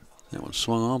 That one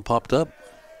swung on, popped up.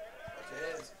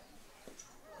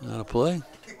 Out of play.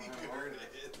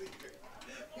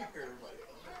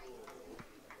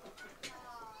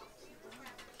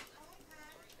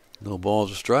 No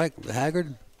balls, a strike. The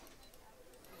Haggard.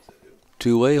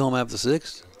 Two-way, home after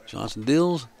sixth. Johnson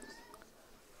deals.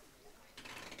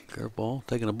 Curveball,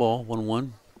 taking the ball,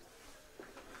 1-1.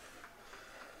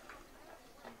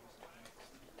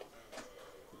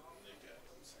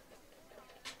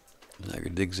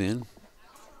 Haggard digs in.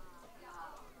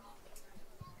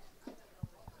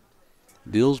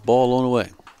 Deals, ball blown away.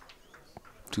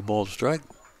 2 balls to strike.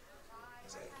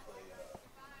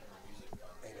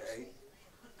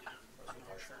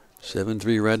 Seven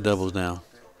 7-3 Red Devils now.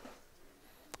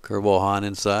 Curveball high and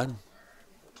inside.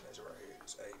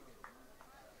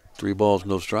 3 balls,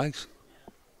 no strikes.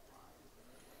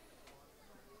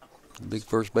 Big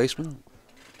first baseman.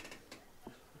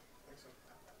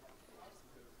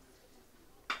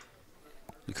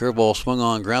 The curveball swung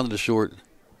on, grounded to short.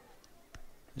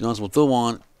 Johnson will throw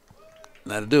on.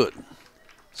 That'll do it.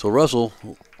 So Russell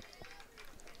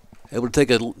able to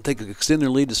extend their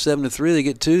lead to 7-3. They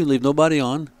get 2, leave nobody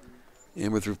on.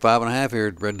 And we're through 5.5 here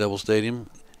at Red Devil Stadium.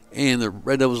 And the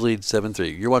Red Devils lead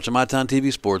 7-3. You're watching My Town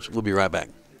TV Sports. We'll be right back.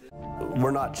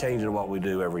 We're not changing what we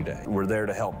do every day. We're there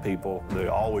to help people. They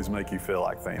always make you feel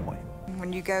like family.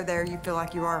 When you go there, you feel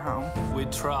like you are home. We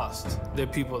trust the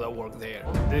people that work there.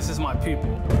 This is my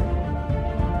people.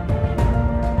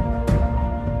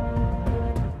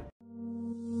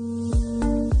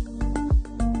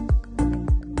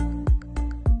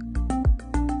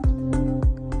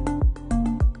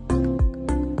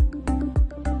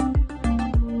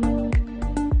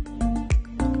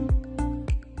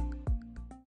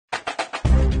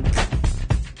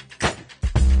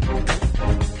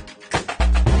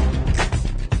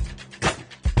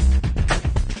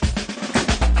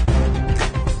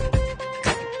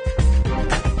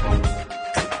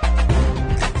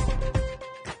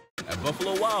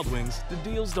 The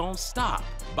deals don't stop.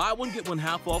 Buy one, get one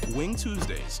half off Wing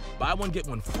Tuesdays. Buy one, get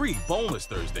one free boneless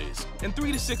Thursdays. And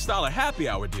 $3 to $6 happy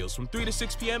hour deals from 3 to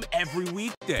 6 p.m. every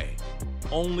weekday.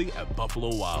 Only at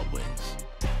Buffalo Wild Wings.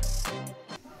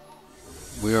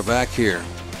 We are back here.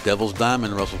 Devils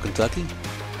Diamond, Russell, Kentucky.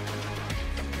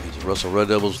 As Russell Red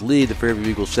Devils lead the Fairview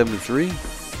Eagles 7-3.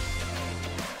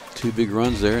 2 big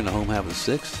runs there in the home half of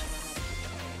the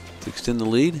 6th to extend the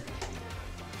lead.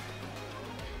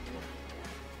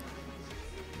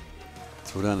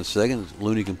 Throw down the second.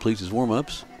 Looney completes his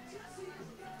warm-ups.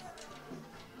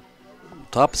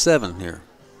 Top 7 here.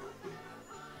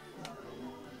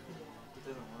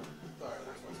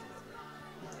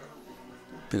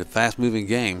 Been a fast-moving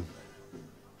game.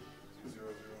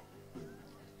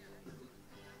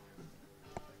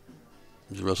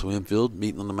 There's Russell Winfield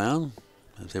meeting on the mound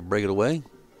as they break it away.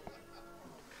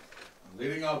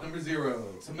 Leading off number 0,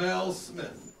 Tamel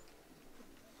Smith.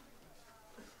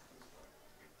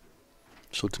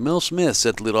 So Tamel Smith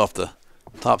set to lead off the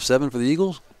top 7 for the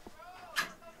Eagles.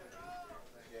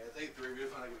 Yeah, take 3, we'll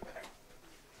find it back.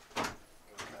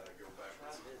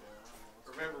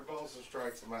 Remember, balls and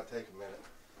strikes, it might take a minute.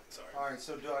 Sorry. All right,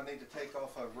 so do I need to take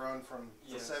off a run from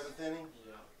the 7th inning?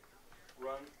 Yeah. Take a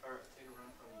run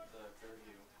from the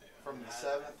Fairview. Yeah. From the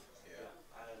 7th? Yeah.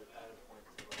 Add a point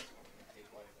to the last one. Take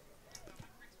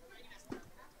away.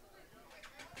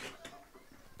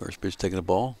 First pitch taking the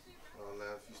ball.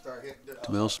 Start hitting.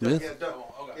 Tamel Smith.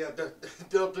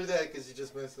 Don't do that because you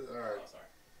just missed it. All right.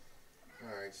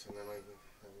 All right, so then I can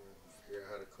figure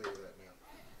out how to clear that now.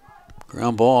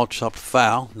 Ground ball, chopped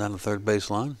foul down the third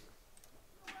baseline.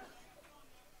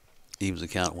 Evens the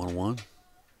count 1-1.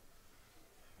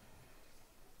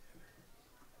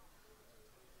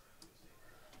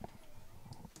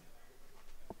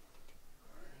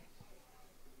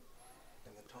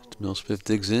 Tamel Smith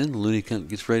digs in. Looney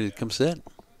gets ready to come set.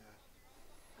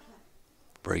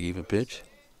 Break-even pitch.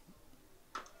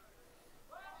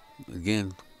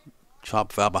 Again,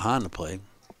 chop foul behind the plate.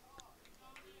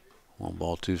 1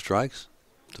 ball, 2 strikes.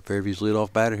 The Fairview's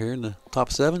leadoff batter here in the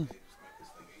top 7.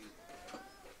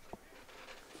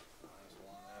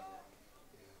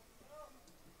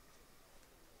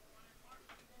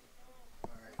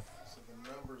 All right, so the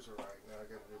numbers are right. Now I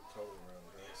got to do the total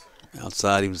around.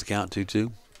 Outside evens the count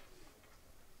 2-2.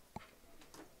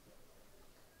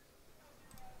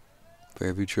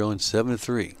 Fairview trailing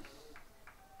 7-3.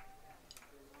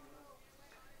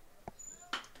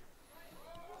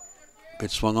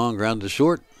 Pitch swung on, grounded to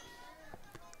short.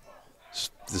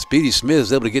 The speedy Smith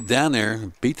is able to get down there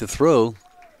and beat the throw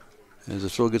as the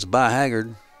throw gets by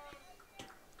Haggard.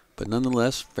 But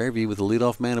nonetheless, Fairview with the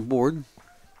leadoff man aboard.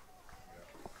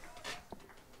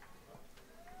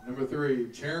 Number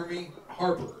 3, Jeremy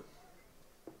Harper.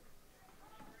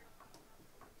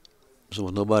 So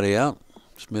with nobody out,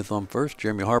 Smith on first.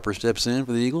 Jeremy Harper steps in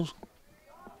for the Eagles.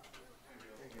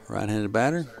 Right-handed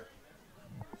batter.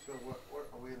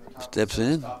 Steps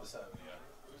in.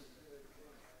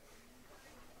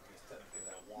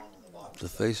 To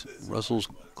face Russell's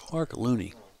Clark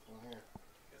Looney.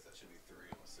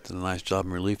 Did a nice job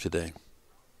in relief today.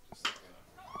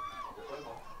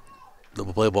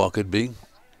 Double play ball could be.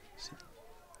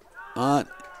 Get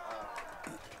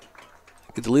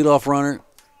the leadoff runner.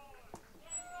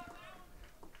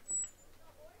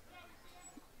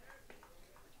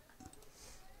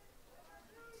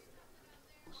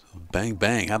 Bang,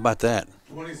 bang. How about that?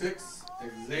 26,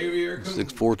 Xavier Coon.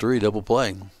 6-4-3, double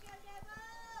play.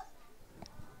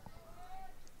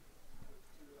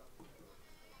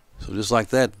 So just like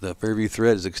that, the Fairview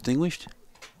threat is extinguished.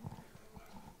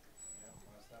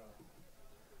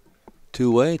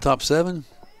 Two-way, top 7.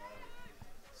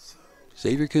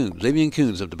 Xavier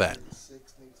Coons up to bat.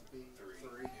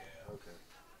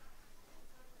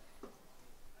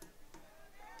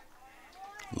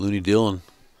 Looney Dillon.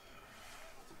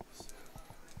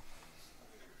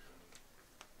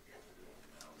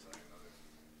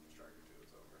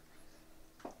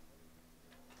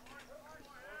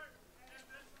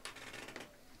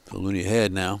 So Looney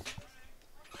ahead now.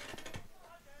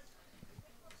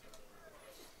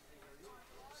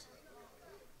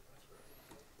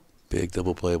 Big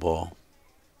double play ball.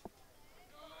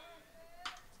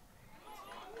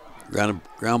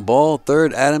 Ground ball,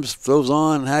 third. Adams throws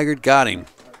on. Haggard got him.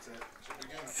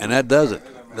 And that does it.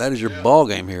 That is your ball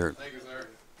game here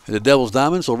at the Devil's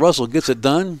Diamond. So Russell gets it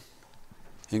done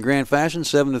in grand fashion,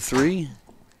 7-3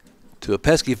 to a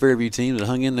pesky Fairview team that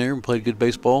hung in there and played good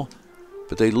baseball.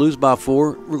 But they lose by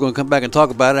 4. We're going to come back and talk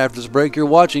about it after this break. You're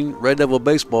watching Red Devil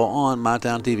Baseball on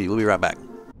MyTown TV. We'll be right back.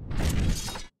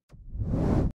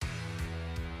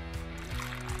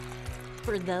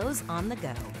 For those on the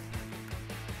go,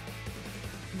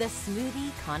 the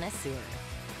smoothie connoisseur,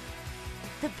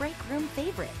 the break room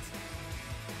favorite,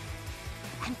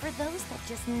 and for those that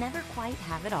just never quite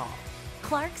have it all,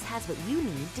 Clark's has what you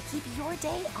need to keep your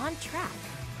day on track.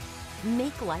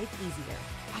 Make life easier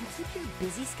and keep your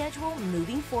busy schedule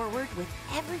moving forward with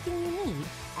everything you need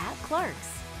at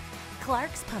Clark's.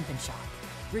 Clark's Pump and Shop.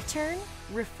 Return,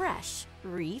 refresh,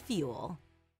 refuel.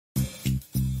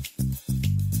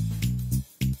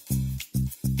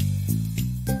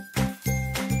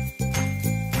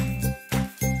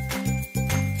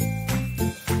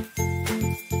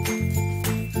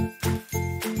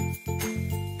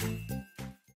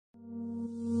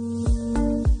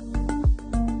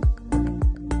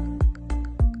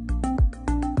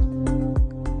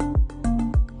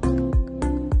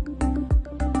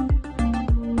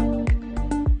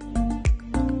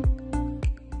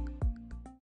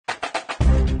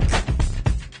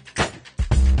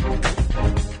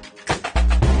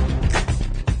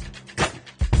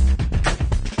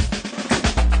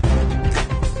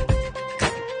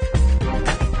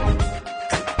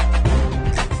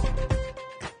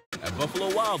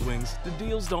 Wild Wings, the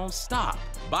deals don't stop.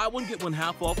 Buy one, get one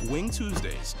half off Wing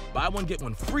Tuesdays. Buy one, get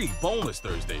one free boneless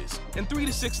Thursdays. And $3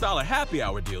 to $6 happy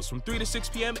hour deals from 3 to 6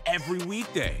 p.m. every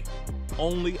weekday.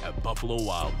 Only at Buffalo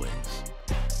Wild Wings.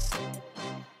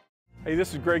 Hey,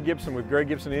 this is Greg Gibson with Greg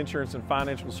Gibson Insurance and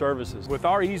Financial Services. With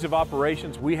our ease of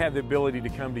operations, we have the ability to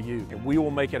come to you, and we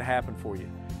will make it happen for you.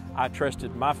 I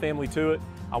trusted my family to it.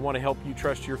 I want to help you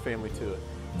trust your family to it.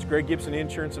 It's Greg Gibson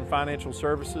Insurance and Financial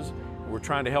Services. We're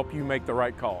trying to help you make the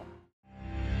right call.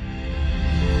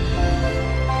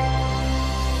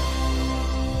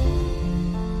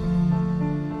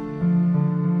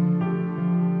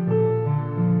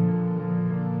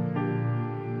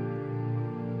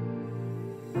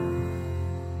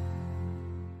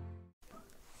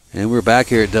 And we're back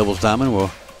here at Devil's Diamond.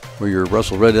 Where your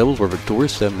Russell Red Devils were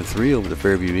victorious 7-3 over the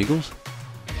Fairview Eagles.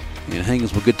 And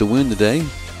Hankins will get the win today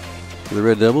for the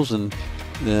Red Devils, and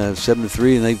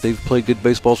 7-3, and they've played good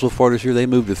baseball so far this year. They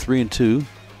moved to 3-2.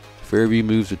 Fairview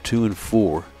moves to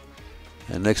 2-4.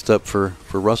 And next up for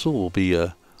Russell will be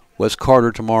Wes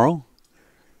Carter tomorrow,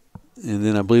 and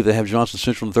then I believe they have Johnson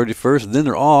Central on the 31st. And then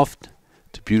they're off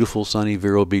to beautiful sunny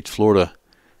Vero Beach, Florida.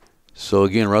 So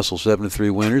again, Russell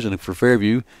 7-3 winners, and for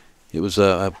Fairview, it was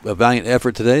a valiant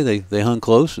effort today. They hung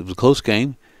close. It was a close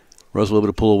game. Russell able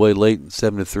to pull away late,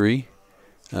 7-3.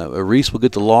 Reese will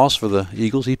get the loss for the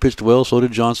Eagles. He pitched well, so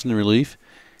did Johnson in relief.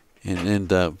 And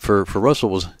for Russell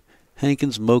was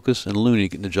Hankins, Mokas, and Looney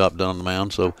getting the job done on the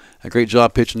mound. So a great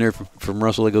job pitching there from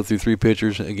Russell. They go through 3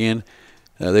 pitchers. Again,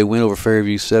 they win over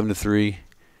Fairview 7-3.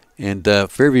 And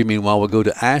Fairview, meanwhile, will go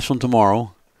to Ashland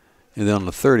tomorrow. And then on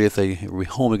the 30th, they will be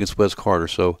home against West Carter.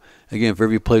 So, again,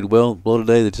 Fairview played well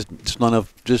today. They just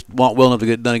want well enough to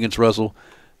get it done against Russell.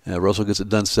 Russell gets it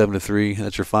done 7-3.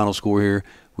 That's your final score here.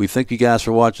 We thank you guys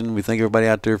for watching. We thank everybody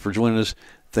out there for joining us.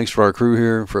 Thanks for our crew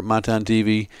here for MyTown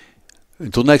TV.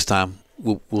 Until next time,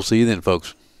 we'll see you then,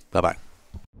 folks. Bye-bye.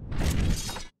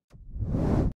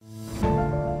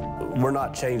 We're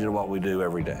not changing what we do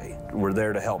every day. We're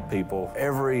there to help people.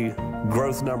 Every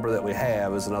growth number that we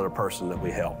have is another person that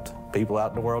we helped. People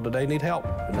out in the world today need help,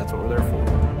 and that's what we're there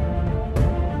for.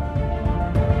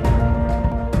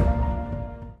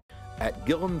 At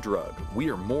Gillum Drug, we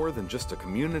are more than just a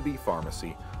community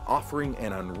pharmacy offering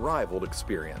an unrivaled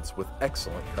experience with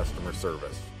excellent customer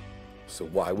service. So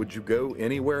why would you go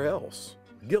anywhere else?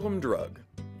 Gillum Drug,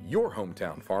 your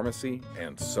hometown pharmacy,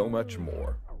 and so much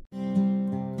more.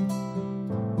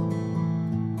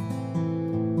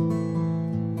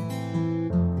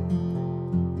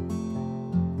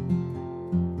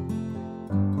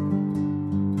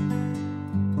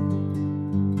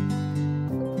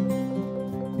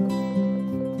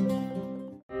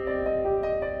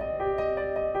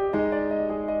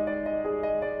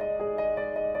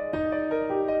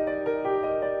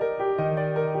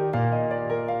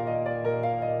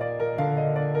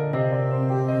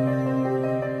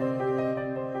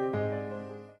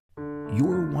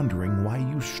 You're wondering why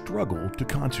you struggle to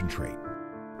concentrate.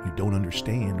 You don't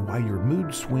understand why your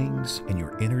mood swings and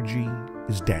your energy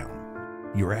is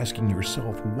down. You're asking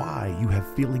yourself why you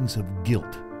have feelings of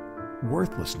guilt,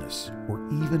 worthlessness, or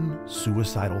even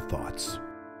suicidal thoughts.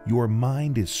 Your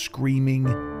mind is screaming,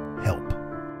 help.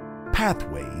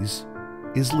 Pathways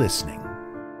is listening.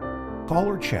 Call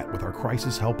or chat with our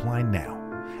crisis helpline now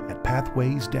at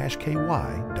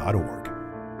pathways-ky.org.